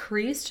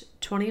 increased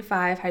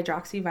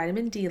 25-hydroxy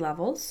vitamin D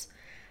levels,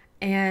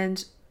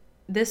 and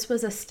this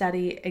was a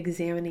study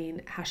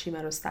examining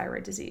Hashimoto's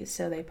thyroid disease.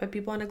 So they put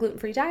people on a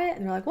gluten-free diet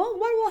and they're like, well,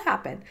 what will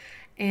happen?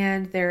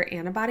 And their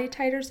antibody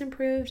titers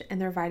improved and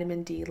their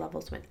vitamin D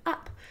levels went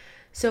up.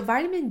 So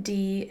vitamin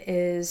D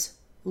is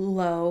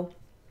low.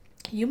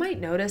 You might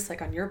notice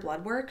on your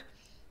blood work,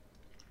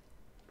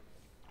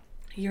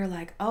 you're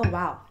like, oh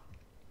wow,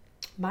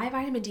 my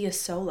vitamin D is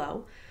so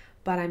low,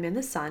 but I'm in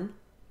the sun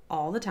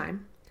all the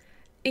time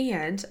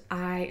and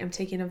I am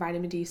taking a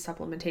vitamin D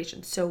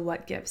supplementation. So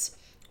what gives?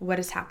 What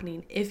is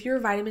happening? If your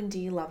vitamin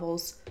D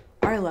levels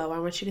are low, I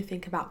want you to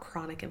think about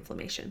chronic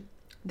inflammation,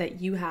 that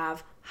you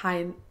have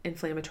high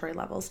inflammatory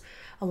levels.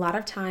 A lot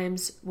of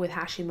times with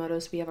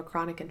Hashimoto's, we have a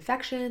chronic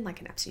infection like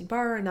an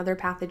Epstein-Barr or another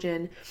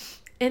pathogen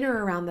in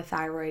or around the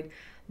thyroid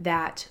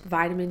that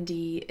vitamin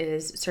D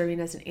is serving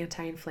as an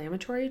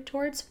anti-inflammatory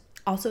towards.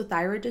 Also,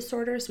 thyroid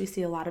disorders, we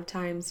see a lot of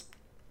times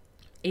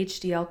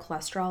HDL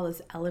cholesterol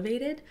is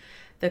elevated.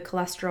 The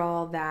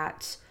cholesterol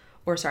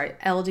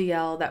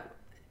LDL that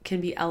can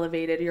be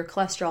elevated. Your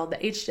cholesterol, the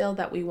HDL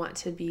that we want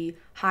to be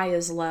high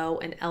is low,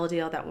 and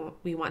LDL that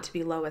we want to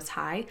be low is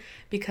high,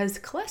 because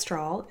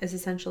cholesterol is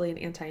essentially an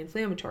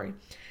anti-inflammatory.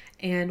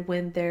 And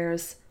when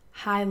there's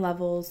high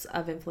levels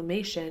of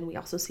inflammation, we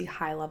also see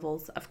high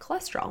levels of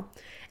cholesterol.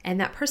 And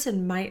that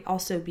person might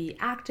also be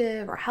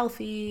active or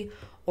healthy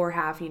or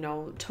have,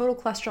 total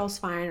cholesterol is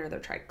fine or their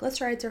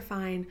triglycerides are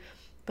fine,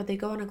 but they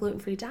go on a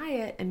gluten-free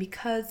diet. And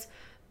because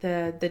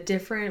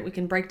we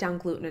can break down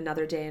gluten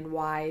another day and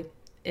why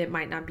it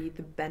might not be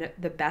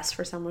the best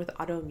for someone with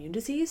autoimmune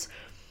disease,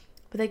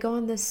 but they go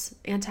on this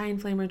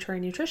anti-inflammatory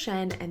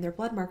nutrition and their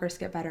blood markers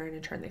get better, and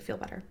in turn they feel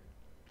better.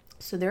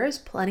 So there is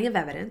plenty of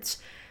evidence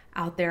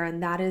out there,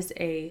 and that is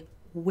a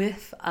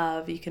whiff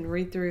of, you can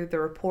read through the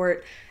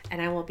report, and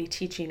I will be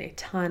teaching a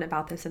ton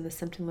about this in the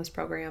Symptomless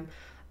program,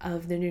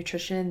 of the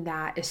nutrition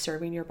that is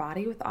serving your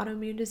body with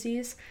autoimmune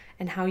disease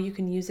and how you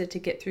can use it to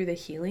get through the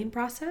healing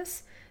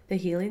process, the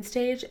healing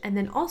stage. And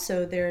then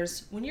also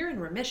when you're in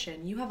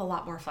remission, you have a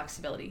lot more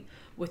flexibility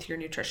with your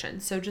nutrition.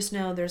 So just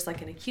know there's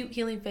an acute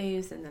healing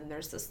phase, and then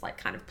there's this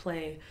kind of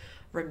play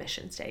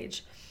remission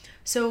stage.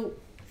 So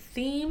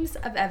themes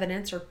of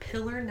evidence, or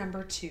pillar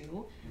number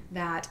 2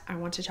 that I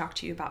want to talk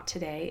to you about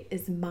today,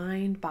 is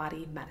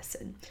mind-body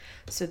medicine.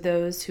 So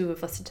those who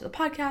have listened to the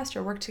podcast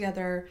or worked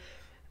together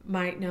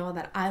might know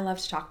that I love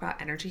to talk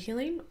about energy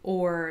healing,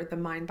 or the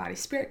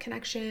mind-body-spirit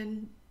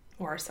connection,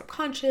 or our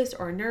subconscious,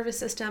 or our nervous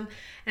system.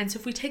 And so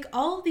if we take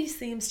all of these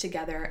themes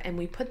together and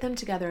we put them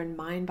together in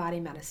mind-body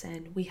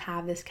medicine, we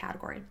have this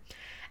category.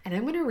 And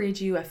I'm going to read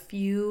you a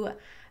few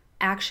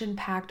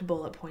action-packed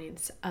bullet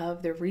points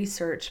of the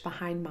research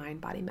behind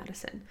mind-body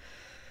medicine.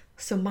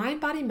 So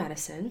mind-body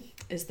medicine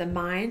is the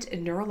mind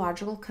and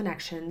neurological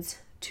connections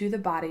to the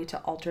body to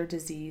alter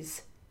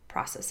disease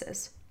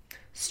processes.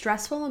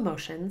 Stressful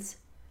emotions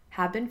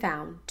have been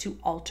found to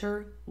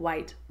alter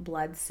white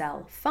blood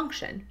cell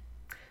function.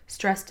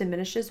 Stress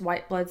diminishes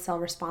white blood cell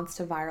response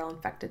to viral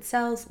infected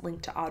cells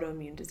linked to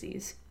autoimmune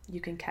disease. You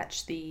can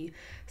catch the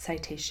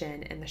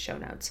citation in the show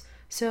notes.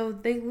 So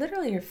they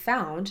literally have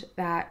found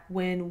that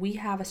when we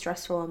have a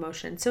stressful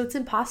emotion, so it's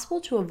impossible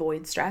to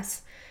avoid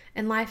stress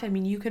in life. I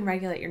mean, you can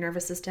regulate your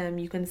nervous system,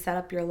 you can set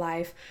up your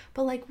life,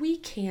 but like we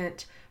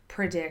can't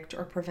predict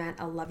or prevent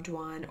a loved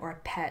one or a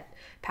pet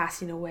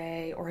passing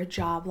away or a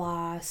job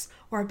loss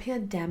or a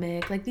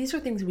pandemic. Like these are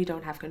things we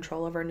don't have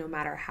control over no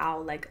matter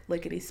how like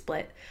lickety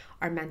split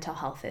our mental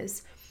health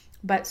is.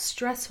 But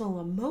stressful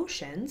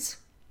emotions,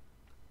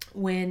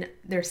 when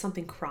there's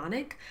something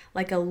chronic,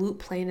 like a loop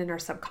playing in our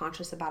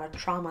subconscious about a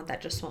trauma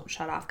that just won't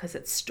shut off because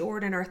it's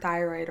stored in our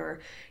thyroid or,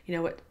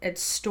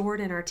 it's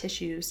stored in our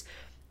tissues.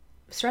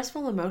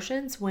 Stressful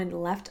emotions, when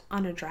left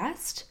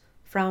unaddressed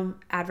from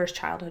adverse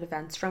childhood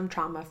events, from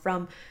trauma,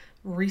 from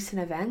recent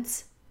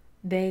events,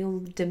 they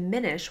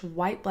diminish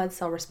white blood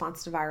cell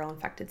response to viral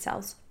infected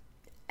cells.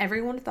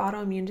 Everyone with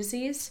autoimmune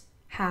disease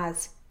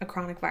has a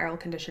chronic viral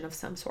condition of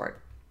some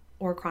sort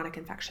or chronic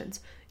infections.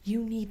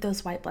 You need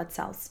those white blood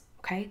cells.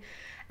 Okay.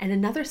 And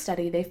another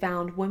study, they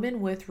found women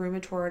with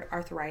rheumatoid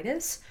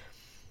arthritis,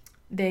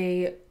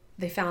 they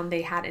found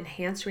they had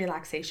enhanced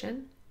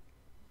relaxation,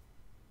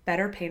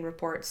 better pain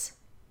reports,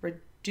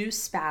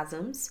 reduced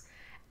spasms,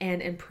 and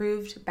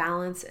improved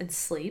balance and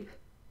sleep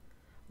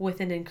with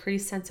an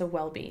increased sense of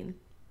well-being.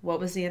 What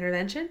was the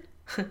intervention?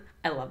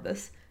 I love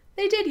this.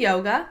 They did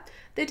yoga,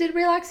 they did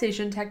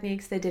relaxation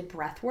techniques, they did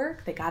breath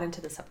work, they got into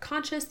the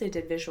subconscious, they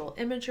did visual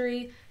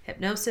imagery,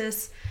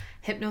 hypnosis,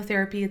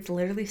 hypnotherapy. It's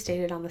literally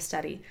stated on the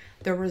study.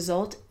 The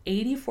result,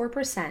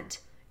 84%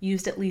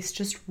 used at least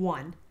just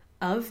one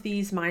of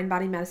these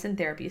mind-body medicine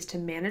therapies to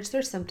manage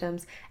their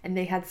symptoms, and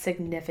they had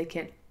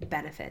significant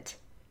benefit.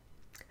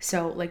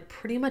 So like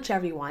pretty much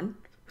everyone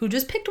who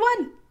just picked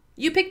one,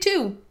 you picked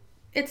two.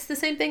 It's the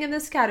same thing in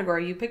this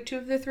category. You pick two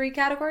of the three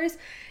categories.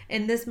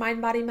 In this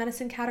mind-body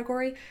medicine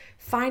category,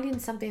 finding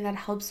something that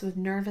helps with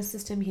nervous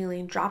system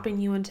healing,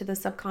 dropping you into the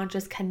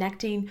subconscious,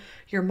 connecting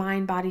your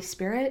mind, body,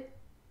 spirit,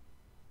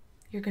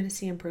 you're going to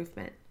see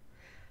improvement.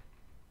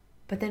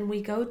 But then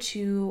we go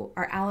to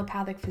our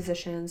allopathic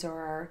physicians or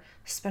our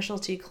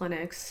specialty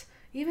clinics,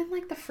 even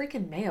like the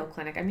freaking Mayo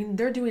Clinic. I mean,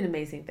 they're doing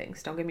amazing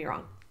things. Don't get me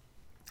wrong.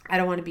 I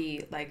don't want to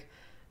be like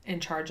in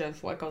charge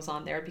of what goes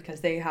on there because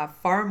they have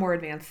far more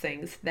advanced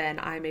things than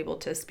I'm able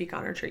to speak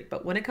on or treat.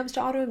 But when it comes to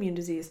autoimmune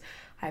disease,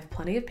 I have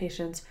plenty of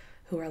patients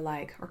who are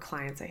like, or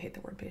clients, I hate the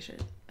word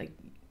patient, like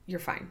you're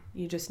fine.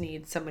 You just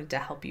need someone to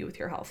help you with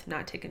your health,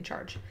 not take in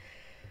charge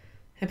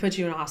and put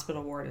you in a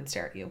hospital ward and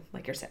stare at you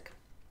like you're sick.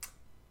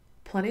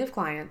 Plenty of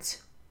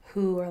clients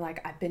who are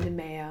like, I've been to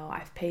Mayo,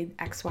 I've paid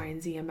X, Y,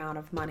 and Z amount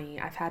of money.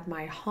 I've had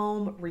my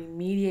home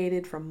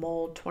remediated from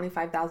mold,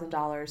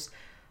 $25,000,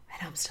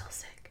 and I'm still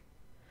sick.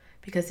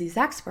 Because these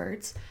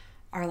experts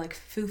are like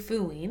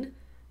foo-fooing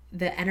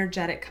the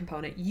energetic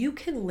component. You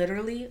can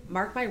literally,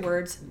 mark my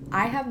words,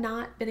 I have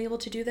not been able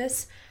to do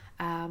this.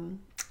 I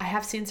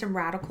have seen some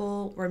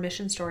radical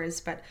remission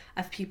stories, but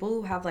of people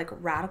who have like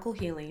radical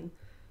healing.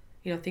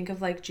 Think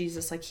of like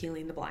Jesus like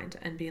healing the blind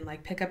and being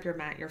like, pick up your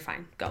mat, you're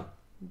fine, go.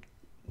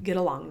 Get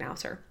along now,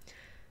 sir.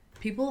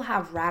 People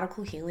have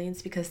radical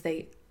healings because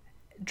they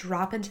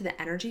drop into the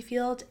energy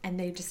field and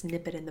they just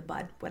nip it in the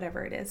bud,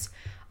 whatever it is.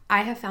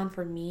 I have found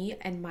for me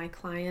and my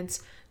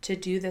clients to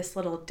do this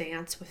little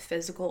dance with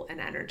physical and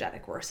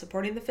energetic. We're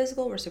supporting the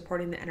physical, we're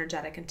supporting the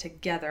energetic, and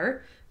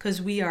together, because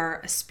we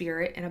are a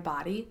spirit and a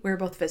body, we're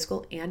both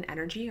physical and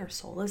energy. Our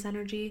soul is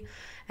energy.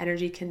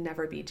 Energy can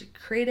never be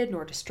created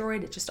nor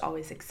destroyed. It just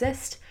always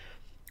exists.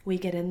 We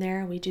get in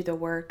there, we do the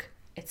work.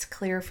 It's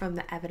clear from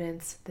the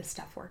evidence this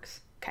stuff works.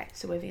 Okay,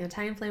 so we have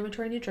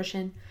anti-inflammatory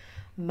nutrition,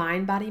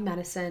 mind-body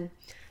medicine,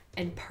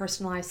 and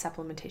personalized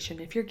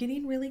supplementation. If you're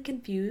getting really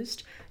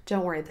confused,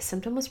 don't worry. The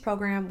Symptomless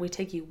program, we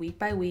take you week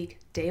by week,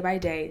 day by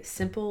day,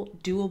 simple,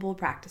 doable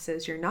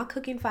practices. You're not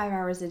cooking 5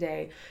 hours a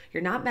day.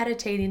 You're not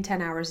meditating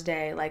 10 hours a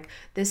day. Like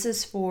this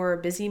is for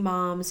busy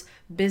moms,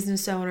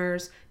 business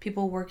owners,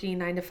 people working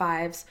 9 to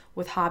 5s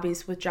with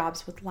hobbies, with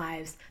jobs, with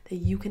lives, that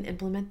you can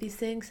implement these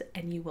things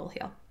and you will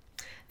heal.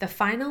 The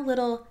final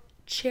little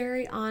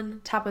cherry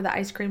on top of the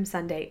ice cream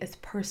sundae is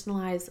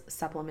personalized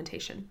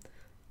supplementation.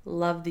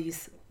 Love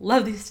these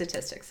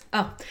statistics.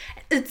 Oh,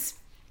 it's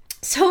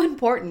so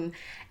important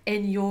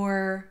in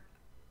your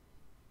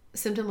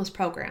Symptomless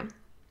program.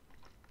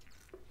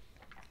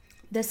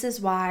 This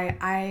is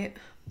why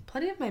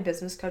plenty of my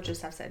business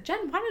coaches have said,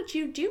 Jen, why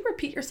don't do you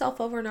repeat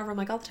yourself over and over? I'm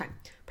like, all the time,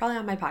 probably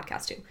on my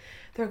podcast too.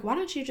 They're like, why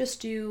don't you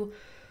just do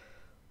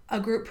a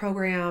group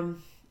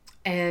program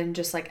and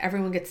just like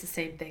everyone gets the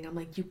same thing? I'm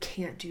like, you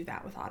can't do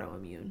that with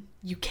autoimmune.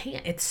 You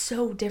can't. It's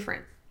so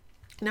different.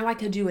 Now I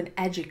could do an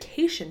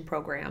education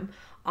program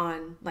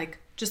on like,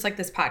 just like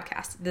this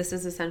podcast. This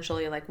is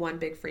essentially like one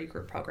big free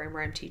group program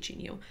where I'm teaching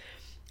you.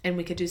 And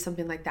we could do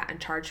something like that and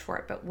charge for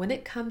it. But when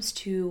it comes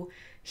to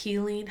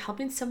healing,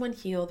 helping someone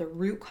heal the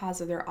root cause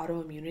of their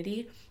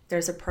autoimmunity,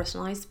 there's a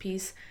personalized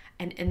piece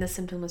And in the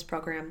symptomless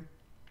program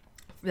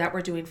that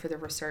we're doing for the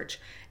research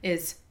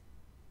is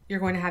you're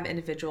going to have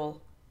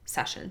individual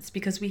sessions,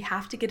 because we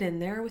have to get in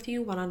there with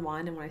you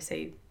one-on-one. And when I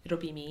say it'll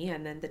be me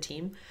and then the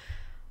team,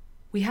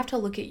 we have to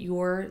look at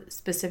your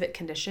specific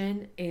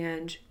condition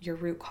and your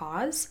root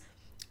cause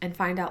and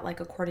find out,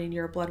 like, according to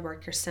your blood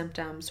work, your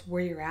symptoms,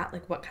 where you're at,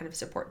 like what kind of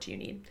support do you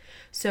need.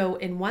 So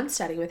in one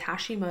study with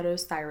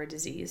Hashimoto's thyroid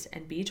disease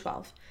and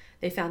B12,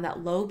 they found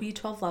that low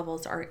B12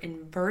 levels are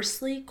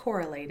inversely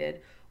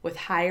correlated with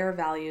higher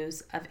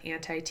values of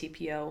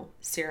anti-TPO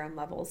serum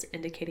levels,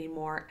 indicating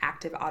more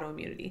active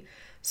autoimmunity.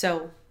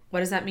 So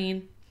what does that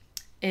mean?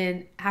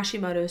 In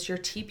Hashimoto's, your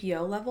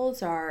TPO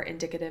levels are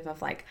indicative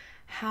of like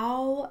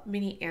how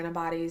many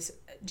antibodies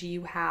do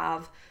you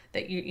have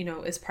that you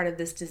know is part of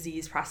this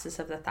disease process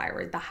of the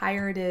thyroid. The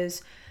higher it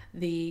is,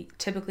 the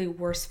typically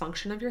worse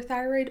function of your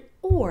thyroid,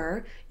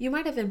 or you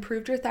might have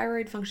improved your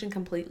thyroid function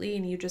completely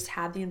and you just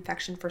had the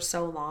infection for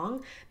so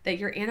long that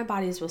your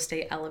antibodies will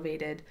stay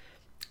elevated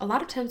a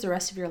lot of times the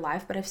rest of your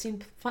life. But I've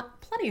seen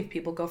plenty of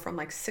people go from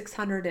like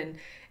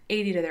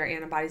 680 to their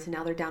antibodies and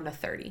now they're down to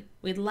 30.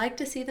 We'd like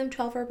to see them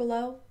 12 or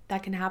below.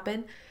 That can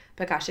happen.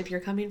 But gosh, if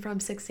you're coming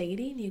from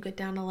 680 and you get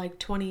down to like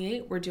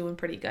 28, we're doing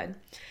pretty good.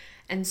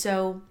 And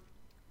so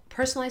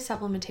personalized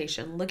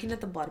supplementation, looking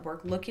at the blood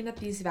work, looking at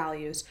these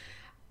values,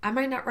 I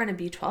might not run a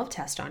B12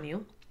 test on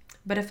you,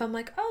 but if I'm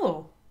like,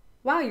 oh,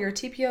 wow, your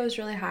TPO is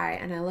really high,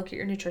 and I look at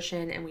your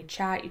nutrition and we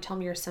chat, you tell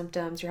me your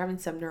symptoms, you're having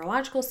some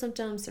neurological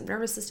symptoms, some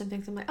nervous system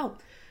things, I'm like, oh,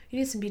 you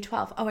need some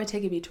B12. Oh, I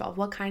take a B12.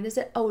 What kind is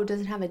it? Oh,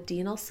 does it have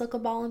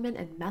adenylcylcobalamin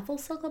and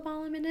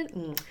methylcylcobalamin in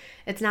it?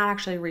 It's not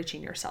actually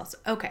reaching your cells.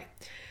 Okay,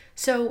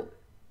 so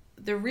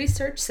the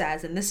research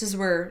says, and this is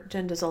where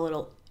Jen does a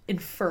little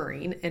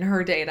inferring in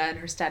her data and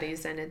her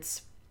studies, and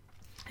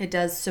it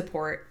does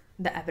support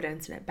the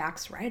evidence, and it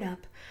backs right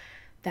up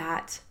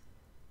that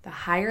the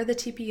higher the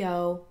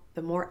TPO,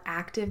 the more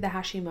active the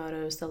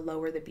Hashimoto's, the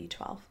lower the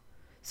B12.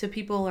 So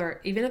people are,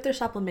 even if they're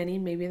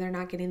supplementing, maybe they're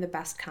not getting the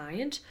best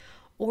kind,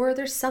 or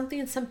there's some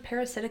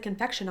parasitic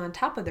infection on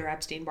top of their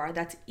Epstein-Barr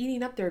that's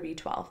eating up their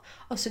B12.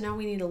 Oh, so now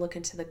we need to look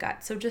into the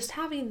gut. So just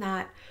having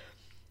that,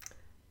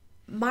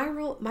 my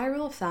rule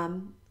of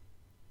thumb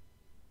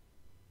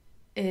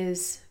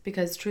is,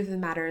 because truth of the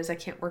matter is I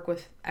can't work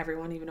with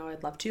everyone, even though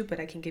I'd love to,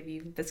 but I can give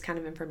you this kind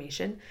of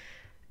information.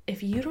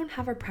 If you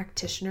have a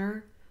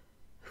practitioner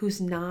who's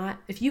not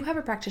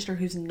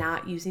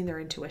using their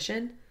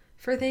intuition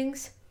for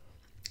things,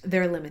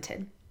 they're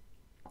limited.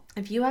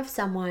 If you have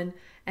someone,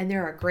 and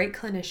there are great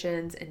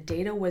clinicians and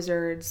data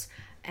wizards,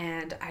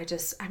 and I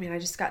just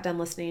got done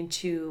listening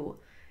to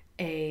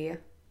a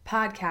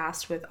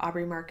podcast with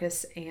Aubrey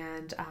Marcus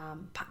and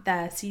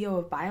the CEO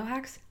of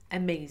Biohacks.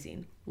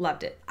 Amazing.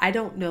 Loved it. I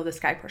don't know this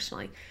guy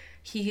personally.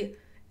 He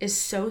is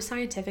so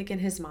scientific in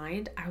his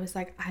mind. I was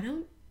like, I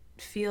don't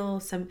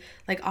feel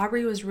like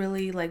Aubrey was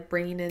really like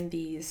bringing in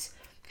these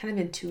kind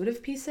of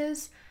intuitive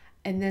pieces,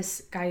 and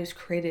this guy who's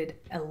created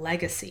a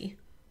legacy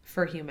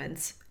for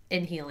humans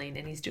in healing,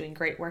 and he's doing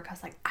great work. I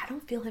was like, I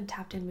don't feel him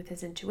tapped in with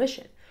his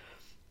intuition.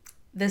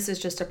 This is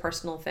just a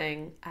personal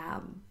thing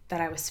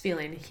that I was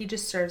feeling. He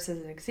just serves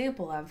as an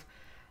example of,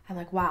 I'm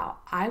like, wow,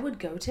 I would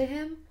go to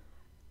him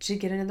to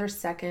get another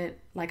second.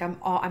 Like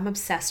I'm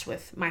obsessed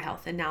with my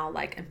health and now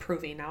like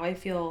improving. Now I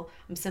feel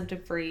I'm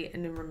symptom free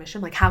and in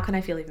remission. Like, how can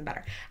I feel even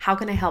better? How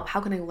can I help?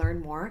 How can I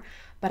learn more?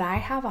 But I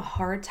have a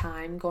hard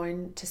time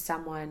going to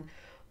someone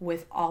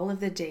with all of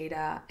the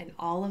data and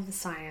all of the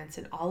science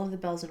and all of the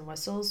bells and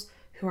whistles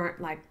who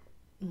aren't like,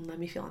 let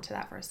me feel into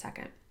that for a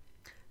second.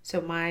 So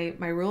my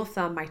rule of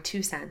thumb, my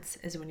 2 cents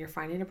is, when you're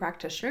finding a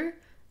practitioner,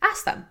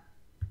 ask them,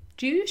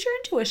 do you use your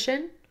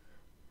intuition?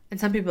 And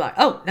some people are like,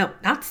 oh, no,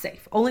 not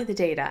safe, only the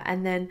data.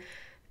 And then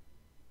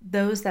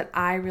those that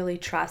I really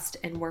trust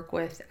and work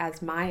with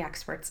as my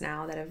experts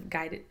now, that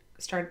have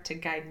started to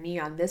guide me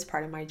on this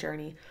part of my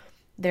journey,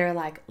 they're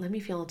like, let me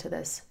feel into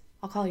this.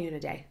 I'll call you in a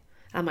day.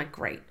 And I'm like,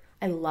 great.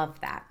 I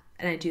love that.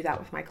 And I do that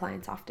with my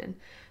clients often.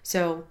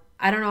 So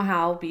I don't know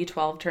how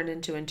B12 turned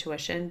into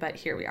intuition, but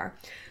here we are.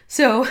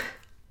 So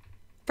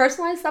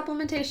personalized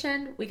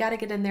supplementation, we got to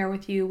get in there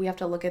with you. We have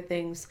to look at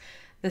things.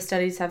 The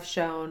studies have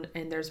shown,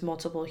 and there's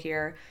multiple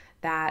here,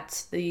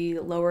 that the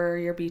lower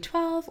your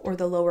B12 or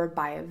the lower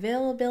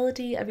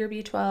bioavailability of your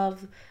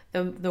B12,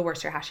 the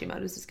worse your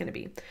Hashimoto's is going to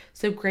be.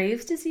 So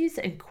Graves' disease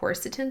and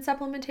quercetin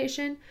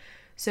supplementation.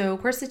 So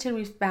quercetin,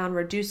 we found,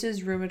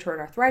 reduces rheumatoid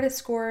arthritis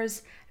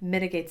scores,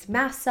 mitigates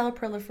mast cell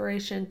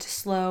proliferation to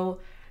slow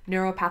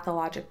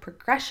neuropathologic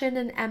progression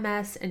in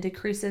MS, and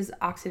decreases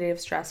oxidative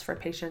stress for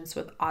patients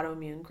with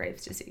autoimmune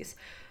Graves' disease.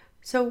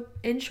 So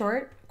in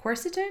short,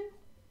 quercetin,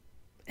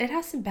 it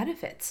has some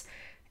benefits.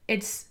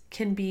 It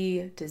can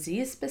be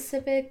disease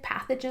specific,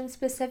 pathogen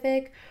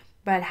specific,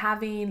 but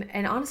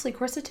and honestly,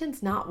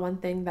 quercetin's not one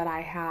thing that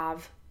I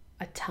have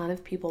a ton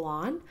of people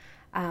on,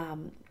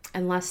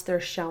 unless they're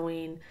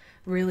showing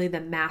really the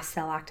mast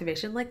cell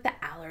activation, like the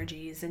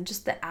allergies and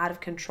just the out of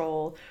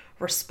control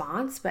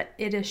response, but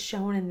it is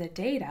shown in the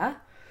data.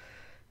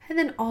 And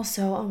then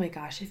also, oh my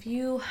gosh,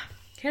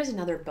 here's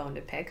another bone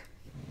to pick.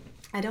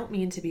 I don't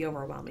mean to be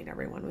overwhelming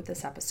everyone with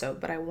this episode,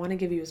 but I want to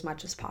give you as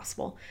much as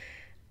possible.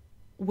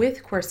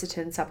 With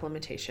quercetin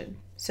supplementation,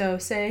 so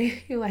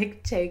say you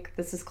take,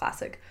 this is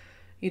classic,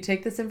 you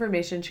take this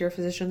information to your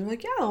physician, they're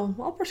like, yeah,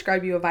 I'll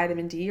prescribe you a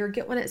vitamin D or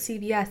get one at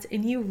CVS,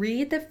 and you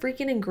read the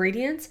freaking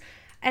ingredients,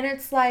 and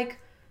it's like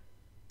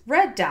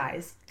red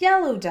dyes,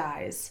 yellow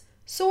dyes,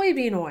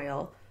 soybean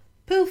oil,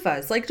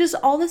 PUFAs, like just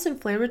all this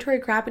inflammatory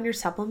crap in your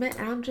supplement,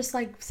 and I'm just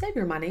like, save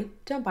your money,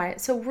 don't buy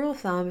it. So rule of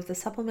thumb, if the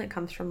supplement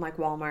comes from like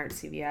Walmart,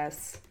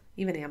 CVS,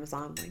 even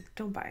Amazon, like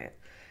don't buy it.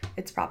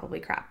 It's probably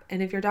crap.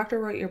 And if your doctor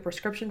wrote your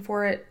prescription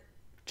for it,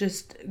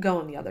 just go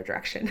in the other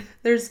direction.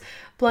 There's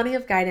plenty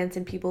of guidance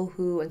and people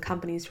who and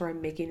companies who are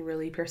making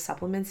really pure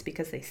supplements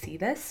because they see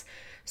this.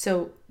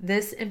 So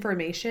this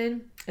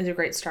information is a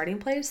great starting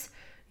place.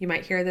 You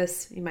might hear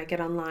this, you might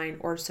get online,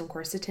 order some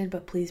quercetin,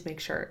 but please make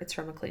sure it's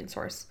from a clean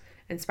source.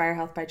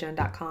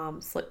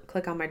 InspireHealthByJen.com,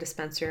 click on my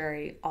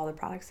dispensary, all the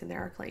products in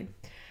there are clean.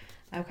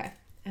 Okay,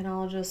 and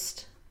I'll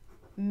just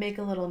make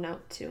a little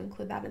note to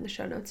include that in the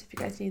show notes if you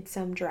guys need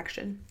some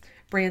direction.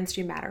 Brands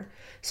do matter.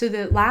 So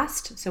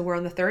we're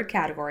on the third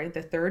category,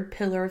 the third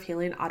pillar of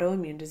healing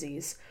autoimmune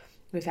disease.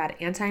 We've had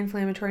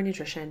anti-inflammatory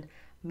nutrition,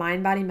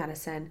 mind-body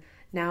medicine.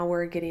 Now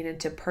we're getting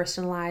into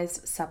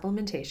personalized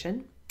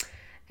supplementation.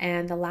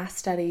 And the last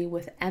study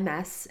with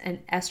MS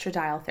and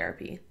estradiol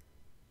therapy.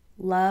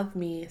 Love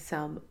me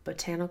some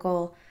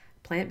botanical,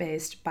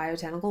 plant-based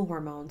bioidentical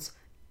hormones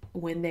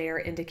when they are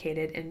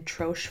indicated in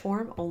troche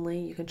form only.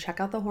 You can check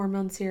out the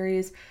hormone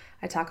series.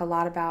 I talk a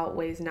lot about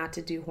ways not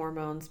to do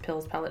hormones,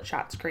 pills, pellets,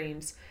 shots,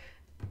 creams,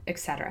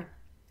 etc.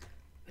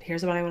 But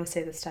here's what I want to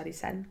say the study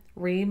said.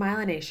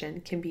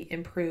 Remyelination can be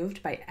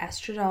improved by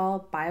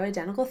estradiol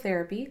bioidentical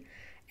therapy,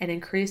 and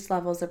increased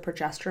levels of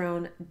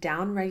progesterone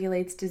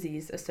downregulates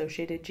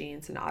disease-associated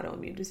genes in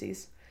autoimmune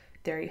disease.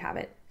 There you have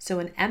it. So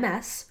in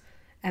MS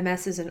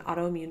is an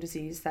autoimmune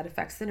disease that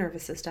affects the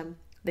nervous system.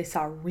 They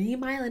saw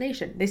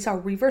remyelination. They saw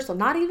reversal.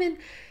 Not even,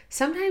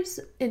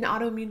 sometimes in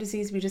autoimmune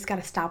disease, we just got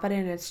to stop it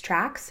in its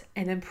tracks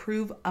and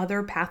improve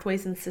other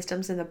pathways and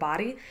systems in the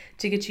body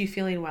to get you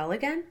feeling well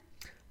again.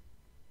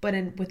 But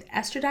with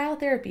estradiol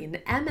therapy in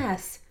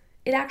MS,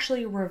 it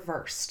actually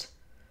reversed.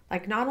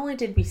 Like not only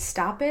did we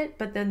stop it,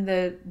 but then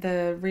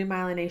the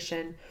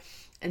remyelination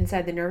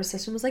inside the nervous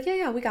system was like,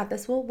 yeah, we got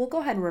this. We'll go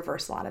ahead and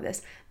reverse a lot of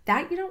this.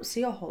 That you don't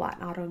see a whole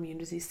lot in autoimmune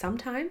disease.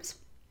 Sometimes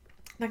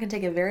that can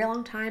take a very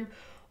long time,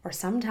 or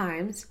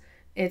sometimes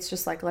it's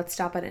just like, let's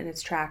stop it in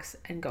its tracks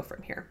and go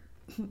from here.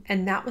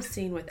 And that was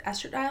seen with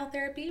estradiol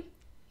therapy.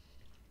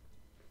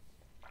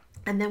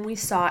 And then we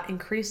saw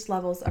increased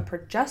levels of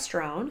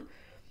progesterone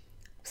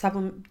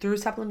through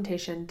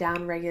supplementation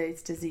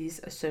downregulates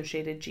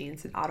disease-associated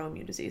genes in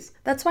autoimmune disease.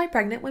 That's why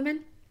pregnant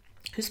women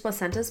whose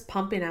placenta is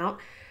pumping out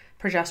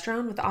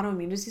progesterone with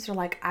autoimmune disease are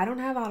like, I don't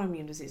have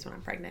autoimmune disease when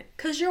I'm pregnant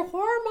because your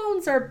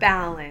hormones are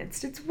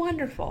balanced. It's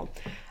wonderful.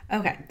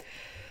 Okay,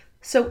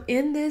 so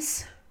in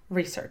this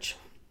research,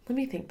 let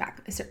me think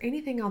back. Is there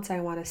anything else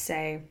I want to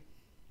say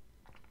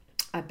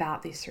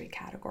about these three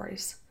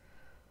categories?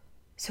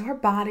 So our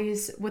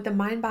bodies, with the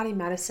mind-body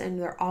medicine,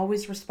 they're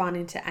always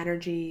responding to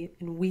energy,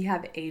 and we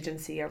have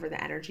agency over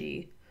the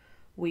energy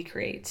we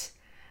create.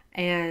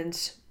 And,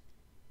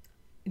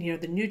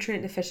 the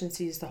nutrient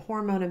deficiencies, the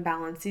hormone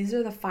imbalance, these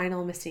are the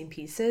final missing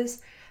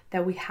pieces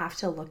that we have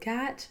to look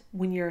at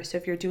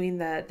if you're doing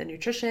the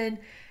nutrition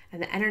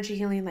and the energy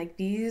healing, like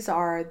these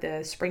are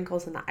the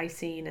sprinkles and the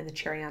icing and the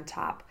cherry on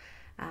top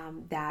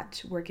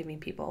that we're giving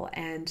people.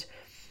 And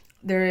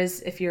there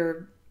is, if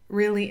you're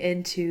really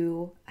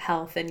into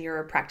health and you're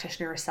a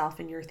practitioner yourself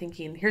and you're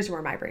thinking, here's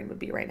where my brain would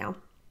be right now.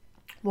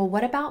 Well,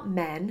 what about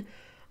men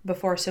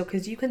before? So,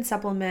 because you can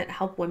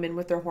help women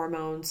with their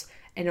hormones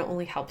and it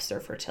only helps their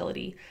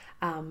fertility.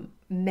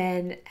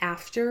 Men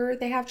after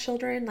they have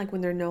children, like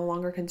when they're no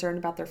longer concerned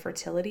about their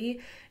fertility,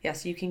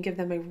 yes, you can give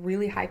them a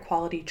really high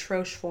quality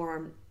troche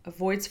form,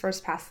 avoids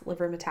first pass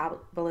liver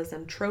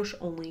metabolism, troche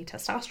only,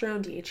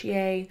 testosterone,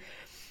 DHEA.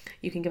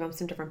 You can give them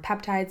some different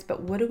peptides,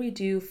 but what do we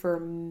do for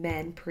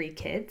men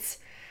pre-kids?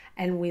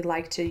 And we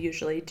like to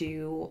usually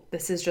do,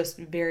 this is just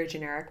very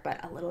generic,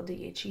 but a little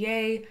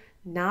DHEA,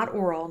 not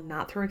oral,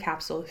 not through a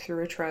capsule,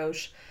 through a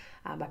troche,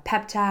 a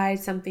peptide,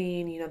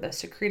 something, the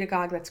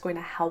secretagogue that's going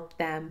to help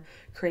them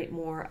create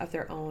more of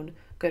their own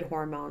good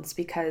hormones.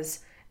 Because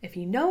if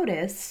you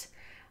notice,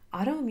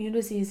 autoimmune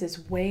disease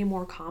is way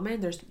more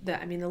common. There's the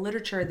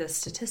literature, the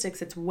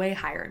statistics, it's way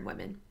higher in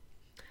women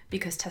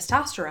because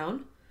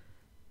testosterone,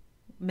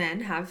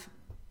 men have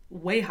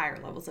way higher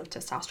levels of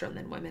testosterone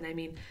than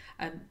women.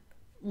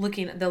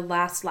 Looking at the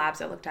last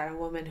labs I looked at, a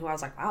woman who I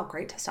was like, wow,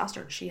 great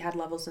testosterone. She had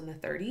levels in the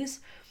 30s.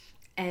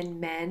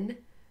 And men,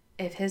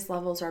 if his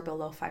levels are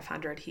below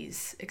 500,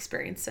 he's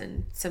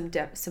experiencing some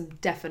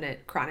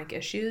definite chronic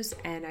issues.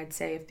 And I'd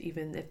say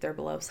even if they're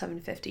below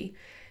 750,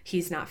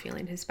 he's not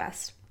feeling his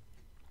best.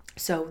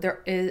 So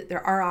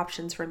there are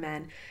options for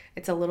men.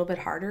 It's a little bit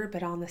harder,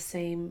 but on the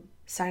same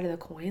side of the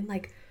coin,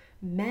 like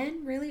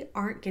men really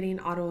aren't getting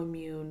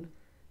autoimmune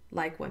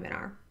like women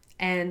are.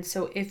 And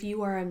so if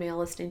you are a male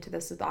listening to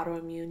this with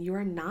autoimmune, you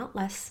are not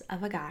less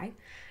of a guy.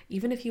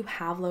 Even if you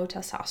have low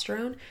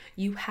testosterone,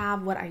 you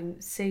have what I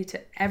say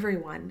to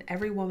everyone,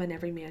 every woman,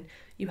 every man,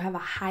 you have a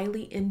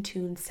highly in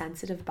tune,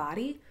 sensitive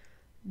body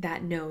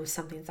that knows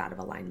something's out of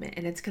alignment.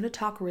 And it's going to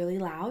talk really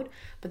loud.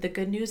 But the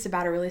good news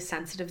about a really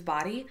sensitive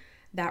body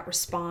that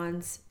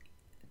responds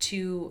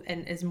to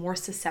and is more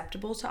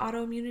susceptible to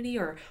autoimmunity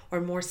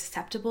or more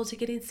susceptible to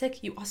getting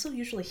sick, you also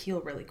usually heal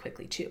really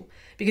quickly too,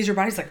 because your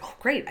body's like, oh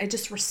great, it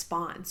just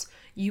responds.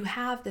 You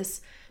have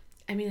this,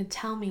 I mean,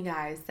 tell me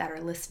guys that are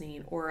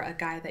listening, or a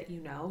guy that you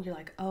know, you're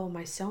like, oh,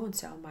 my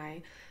so-and-so,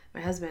 my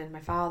husband,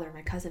 my father,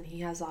 my cousin, he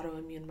has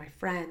autoimmune, my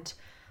friend,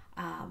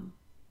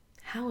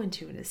 how in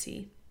tune is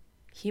he?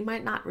 He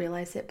might not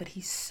realize it, but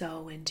he's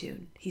so in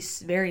tune.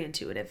 He's very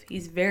intuitive.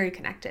 He's very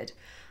connected.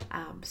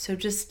 So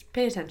just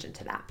pay attention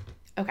to that.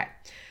 Okay,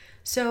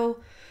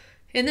 so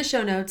in the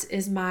show notes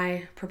is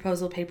my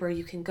proposal paper.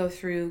 You can go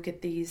through,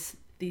 get these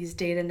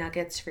data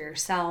nuggets for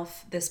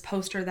yourself. This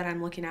poster that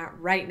I'm looking at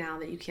right now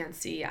that you can't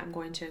see, I'm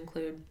going to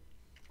include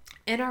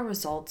in our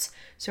results.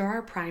 So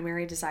our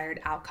primary desired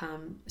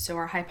outcome. So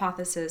our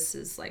hypothesis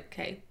is like,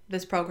 okay,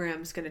 this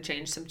program is going to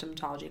change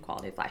symptomatology,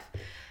 quality of life.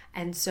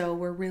 And so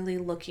we're really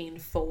looking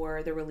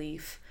for the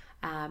relief.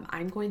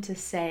 I'm going to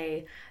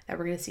say that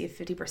we're going to see a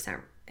 50%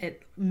 at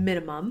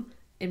minimum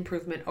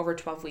improvement over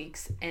 12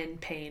 weeks in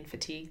pain,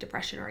 fatigue,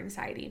 depression, or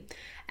anxiety.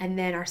 And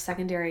then our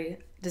secondary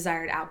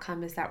desired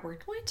outcome is that we're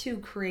going to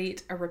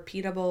create a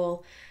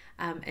repeatable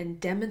and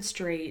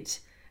demonstrate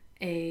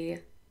a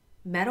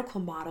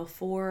medical model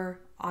for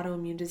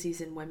autoimmune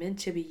disease in women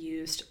to be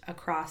used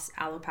across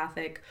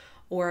allopathic,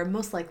 or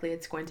most likely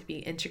it's going to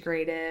be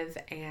integrative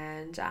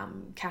and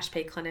cash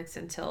pay clinics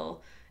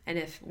until and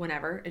if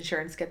whenever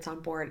insurance gets on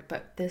board.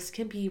 But this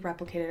can be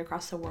replicated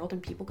across the world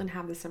and people can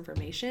have this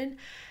information.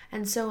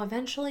 And so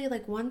eventually,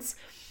 like once,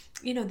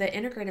 the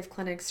integrative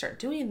clinics start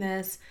doing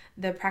this,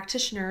 the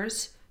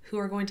practitioners who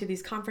are going to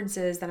these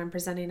conferences that I'm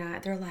presenting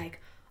at, they're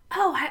like,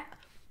 oh,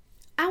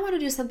 I want to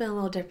do something a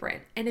little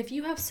different. And if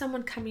you have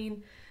someone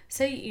coming,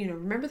 say,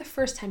 remember the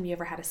first time you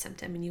ever had a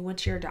symptom and you went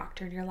to your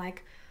doctor and you're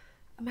like,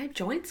 my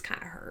joints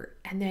kind of hurt.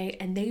 And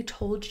they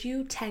told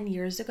you 10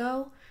 years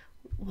ago,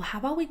 well, how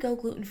about we go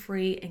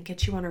gluten-free and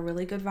get you on a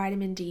really good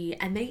vitamin D?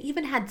 And they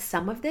even had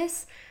some of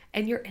this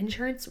and your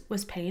insurance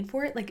was paying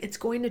for it. Like, it's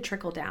going to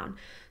trickle down.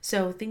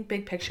 So think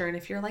big picture. And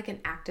if you're like an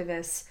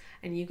activist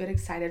and you get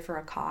excited for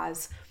a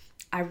cause,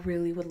 I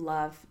really would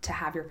love to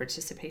have your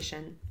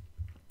participation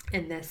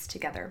in this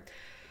together.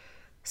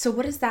 So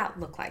what does that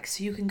look like?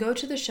 So you can go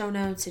to the show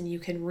notes and you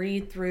can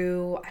read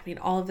through,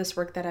 all of this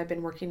work that I've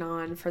been working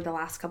on for the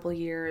last couple of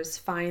years,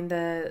 find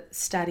the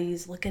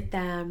studies, look at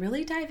them,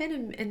 really dive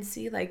in and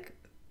see, like,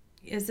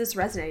 is this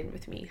resonating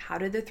with me? How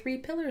did the 3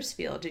 pillars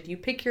feel? Did you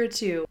pick your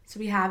 2? So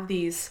we have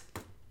these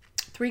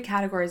 3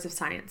 categories of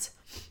science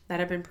that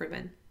have been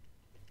proven.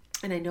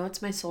 And I know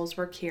it's my soul's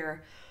work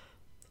here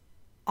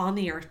on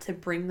the earth to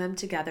bring them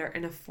together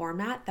in a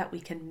format that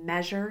we can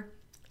measure,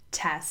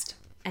 test,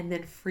 and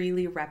then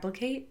freely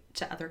replicate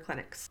to other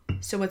clinics.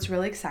 So what's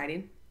really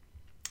exciting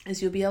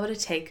is you'll be able to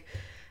take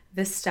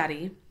this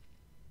study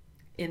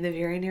in the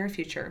very near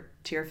future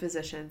to your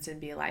physicians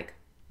and be like,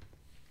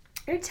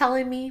 you're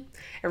telling me,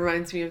 it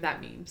reminds me of that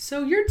meme.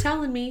 So you're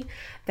telling me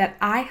that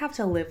I have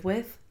to live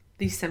with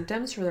these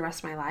symptoms for the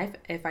rest of my life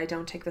if I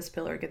don't take this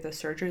pill or get this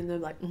surgery? And they're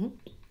like,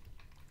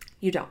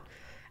 you don't.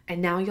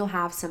 And now you'll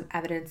have some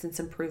evidence and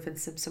some proof and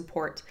some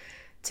support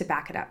to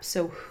back it up.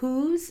 So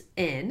who's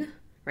in?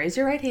 Raise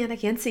your right hand. I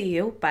can't see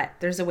you, but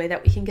there's a way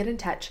that we can get in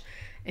touch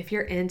if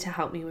you're in to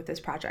help me with this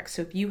project.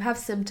 So if you have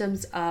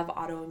symptoms of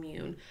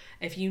autoimmune,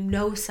 if you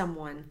know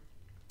someone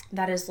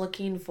that is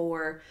looking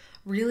for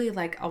really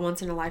like a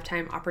once in a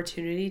lifetime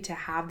opportunity to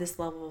have this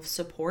level of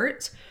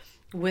support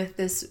with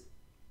this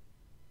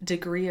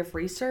degree of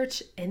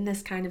research in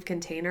this kind of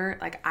container,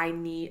 like I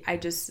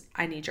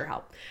need your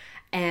help.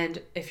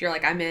 And if you're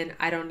like, I'm in,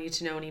 I don't need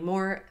to know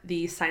anymore,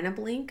 the sign up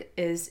link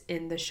is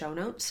in the show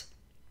notes.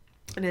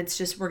 And it's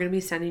just, we're going to be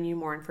sending you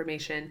more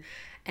information,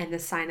 and the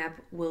sign up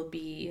will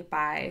be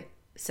by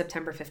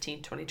September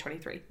 15,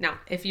 2023. Now,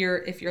 if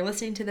you're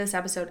listening to this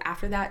episode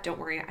after that, don't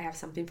worry, I have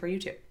something for you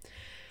too.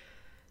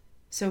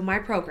 So my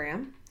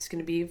program is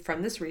going to be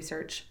from this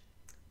research.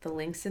 The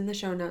link's in the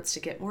show notes to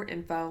get more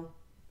info.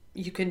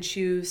 You can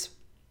choose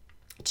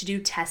to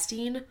do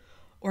testing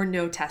or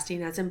no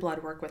testing, as in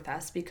blood work with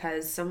us,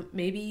 because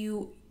maybe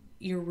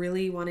you're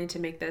really wanting to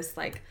make this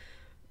like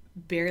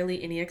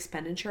barely any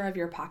expenditure of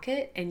your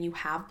pocket and you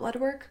have blood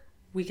work,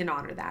 we can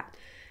honor that.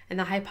 And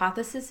the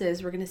hypothesis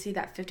is we're going to see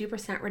that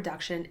 50%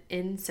 reduction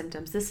in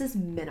symptoms. This is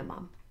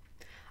minimum.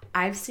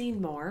 I've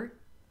seen more,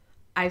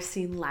 I've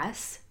seen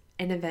less,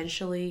 and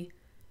eventually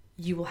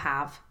you will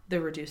have the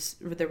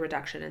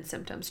reduction in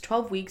symptoms.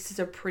 12 weeks is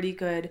a pretty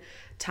good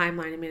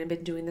timeline. I've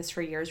been doing this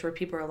for years where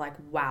people are like,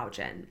 wow,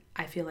 Jen,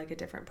 I feel like a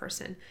different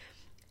person.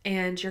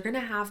 And you're going to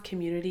have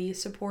community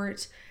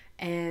support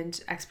and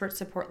expert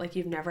support like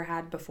you've never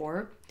had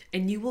before.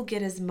 And you will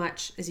get as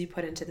much as you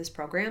put into this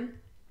program.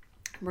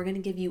 We're going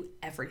to give you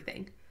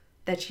everything.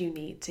 that you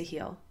need to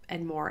heal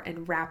and more,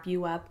 and wrap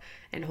you up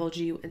and hold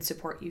you and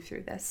support you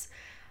through this.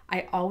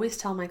 I always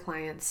tell my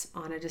clients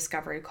on a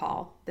discovery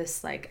call,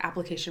 this like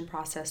application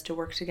process to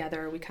work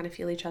together. We kind of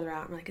feel each other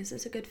out. I'm like, is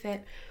this a good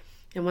fit?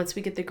 And once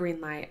we get the green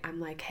light,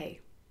 I'm like, hey,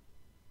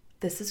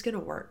 this is going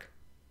to work.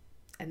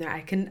 And then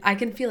I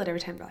can feel it every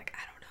time. They're like,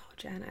 I don't know,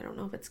 Jen, I don't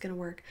know if it's going to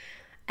work.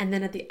 And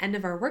then at the end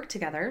of our work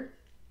together,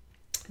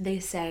 they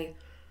say,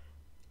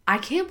 I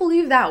can't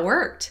believe that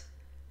worked.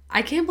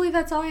 I can't believe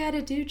that's all I had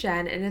to do,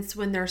 Jen. And it's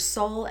when their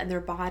soul and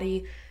their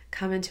body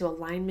come into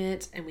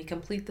alignment and we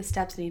complete the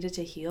steps needed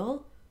to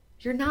heal.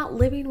 You're not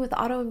living with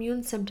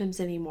autoimmune symptoms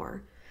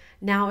anymore.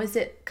 Now, is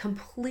it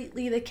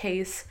completely the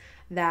case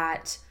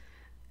that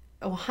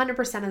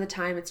 100% of the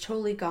time it's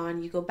totally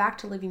gone, you go back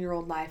to living your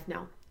old life?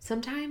 No.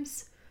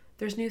 Sometimes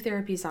there's new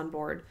therapies on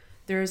board.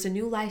 There's a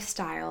new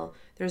lifestyle.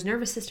 There's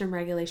nervous system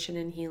regulation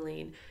and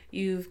healing.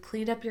 You've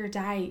cleaned up your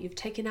diet. You've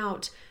taken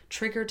out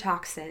trigger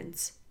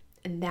toxins.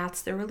 And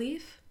that's the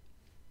relief.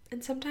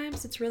 And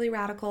sometimes it's really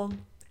radical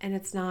and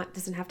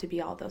doesn't have to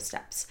be all those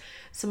steps.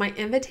 So my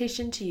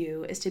invitation to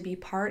you is to be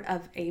part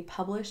of a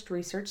published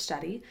research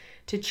study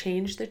to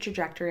change the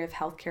trajectory of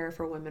healthcare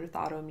for women with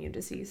autoimmune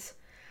disease.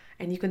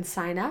 And you can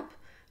sign up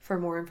for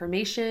more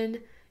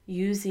information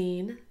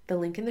using the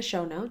link in the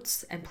show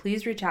notes, and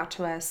please reach out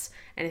to us.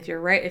 And if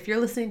you're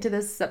listening to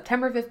this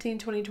September 15,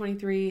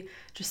 2023,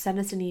 just send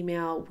us an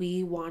email.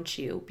 We want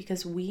you,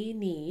 because we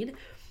need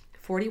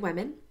 40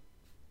 women,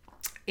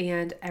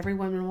 and every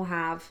woman will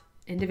have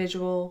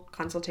individual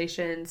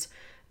consultations,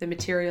 the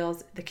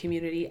materials, the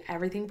community,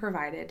 everything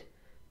provided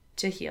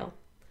to heal.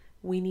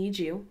 We need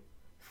you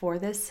for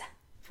this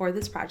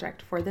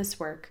project, for this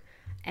work.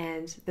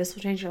 And this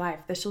will change your life.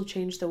 This will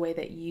change the way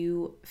that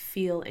you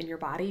feel in your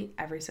body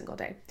every single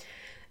day.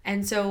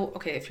 And so,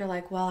 okay, if you're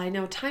like, well, I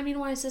know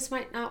timing-wise this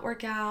might not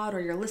work out, or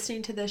you're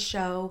listening to this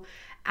show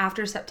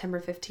after September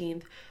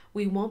 15th,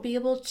 we won't be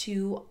able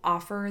to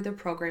offer the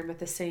program at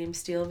the same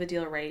steal of a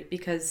deal rate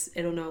because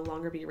it'll no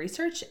longer be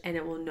research and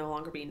it will no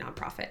longer be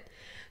nonprofit.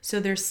 So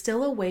there's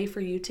still a way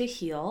for you to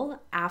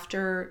heal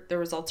after the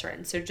results are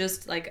in. So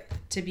just like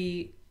to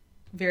be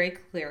very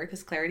clear,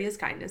 because clarity is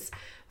kindness,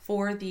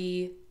 for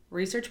the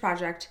research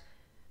project,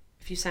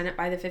 if you sign up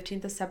by the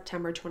 15th of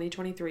September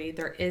 2023,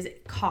 there is a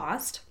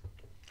cost.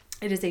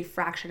 It is a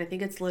fraction. I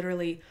think it's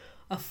literally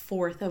a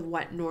fourth of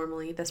what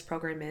normally this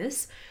program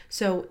is.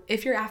 So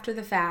if you're after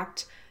the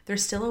fact,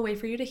 there's still a way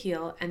for you to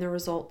heal, and the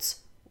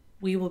results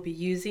we will be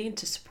using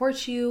to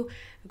support you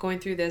going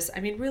through this. I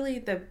mean,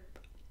 really,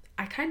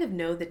 I kind of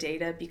know the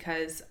data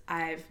because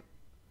I've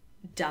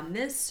done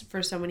this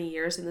for so many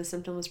years in the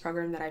symptomless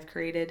program that I've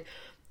created.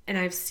 And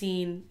I've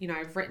seen,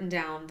 I've written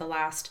down the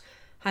last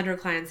 100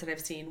 clients that I've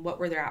seen, what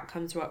were their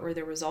outcomes, what were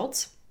their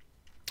results.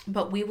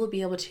 But we will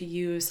be able to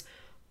use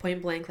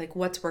point blank, like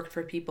what's worked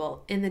for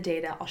people in the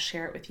data. I'll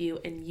share it with you,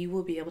 and you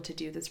will be able to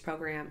do this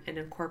program and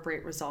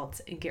incorporate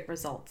results and get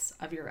results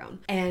of your own.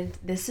 And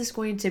this is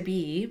going to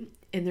be,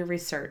 in the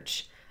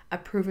research, a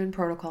proven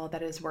protocol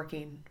that is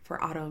working for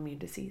autoimmune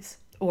disease.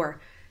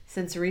 Or,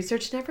 since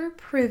research never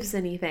proves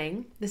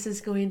anything,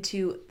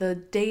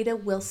 the data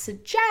will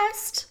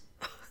suggest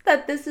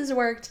that this has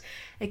worked,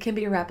 it can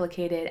be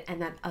replicated,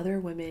 and that other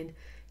women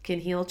can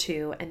heal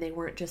too, and they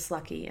weren't just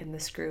lucky in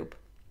this group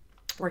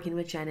working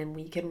with Jen, and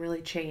we can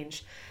really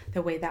change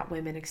the way that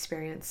women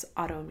experience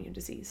autoimmune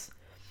disease.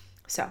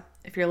 So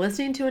if you're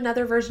listening to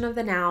another version of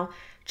the Now,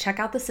 check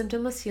out the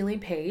Symptomless Healing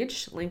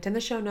page, linked in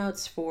the show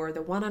notes, for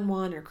the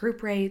one-on-one or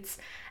group rates.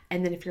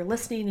 And then if you're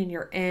listening and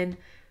you're in,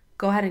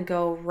 go ahead and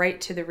go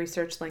right to the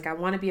research link. I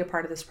want to be a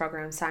part of this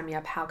program. Sign me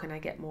up. How can I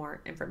get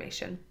more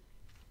information?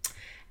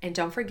 And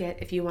don't forget,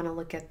 if you want to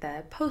look at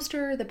the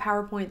poster, the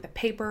PowerPoint, the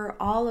paper,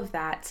 all of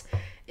that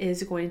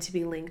is going to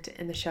be linked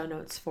in the show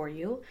notes for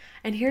you.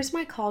 And here's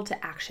my call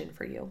to action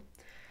for you.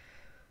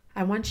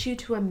 I want you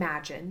to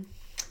imagine,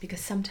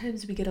 because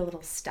sometimes we get a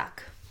little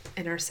stuck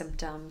in our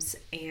symptoms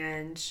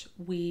and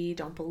we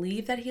don't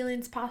believe that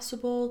healing is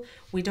possible.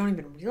 We don't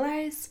even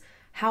realize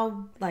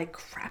how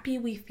crappy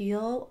we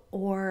feel,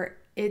 or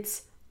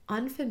it's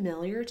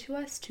unfamiliar to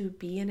us to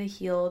be in a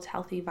healed,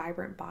 healthy,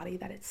 vibrant body,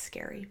 that it's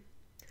scary.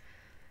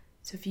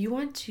 So if you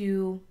want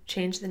to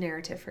change the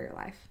narrative for your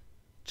life,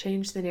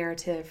 change the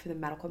narrative for the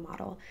medical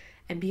model,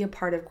 and be a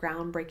part of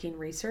groundbreaking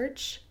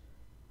research,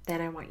 then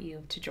I want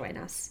you to join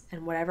us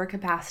in whatever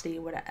capacity,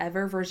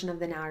 whatever version of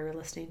the Now you're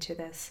listening to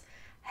this.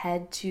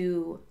 Head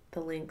to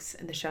the links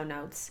in the show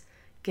notes,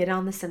 get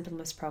on the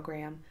Symptomless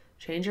program,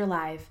 change your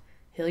life,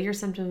 heal your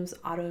symptoms,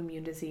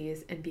 autoimmune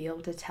disease, and be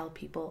able to tell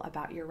people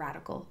about your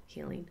radical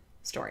healing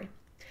story.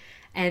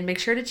 And make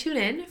sure to tune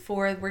in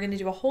we're going to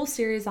do a whole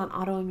series on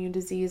autoimmune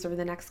disease over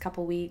the next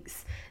couple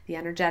weeks, the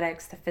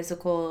energetics, the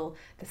physical,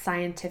 the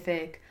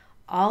scientific,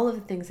 all of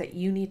the things that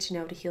you need to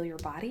know to heal your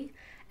body.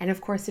 And of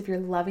course, if you're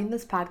loving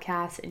this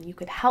podcast and you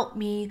could help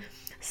me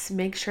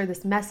make sure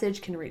this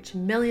message can reach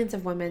millions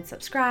of women,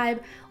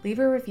 subscribe, leave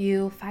a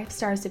review, 5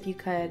 stars if you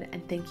could.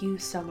 And thank you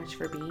so much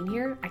for being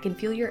here. I can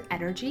feel your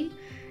energy.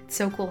 It's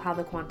so cool how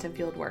the quantum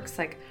field works.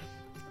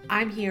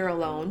 I'm here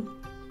alone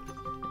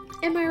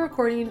in my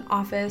recording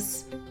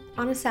office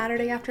on a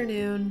Saturday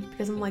afternoon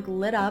because I'm like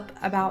lit up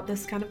about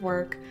this kind of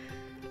work.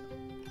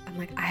 I'm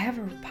like, I have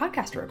a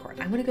podcast to record.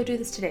 I'm going to go do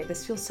this today.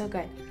 This feels so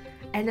good.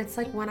 And it's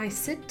like when I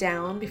sit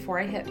down before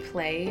I hit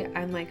play,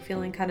 I'm like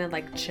feeling kind of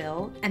like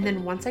chill. And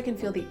then once I can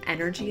feel the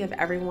energy of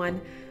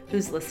everyone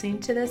who's listening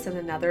to this at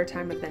another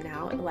time of the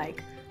now, it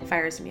like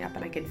fires me up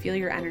and I can feel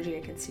your energy.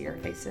 I can see your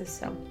faces.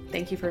 So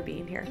thank you for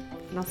being here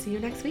and I'll see you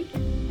next week.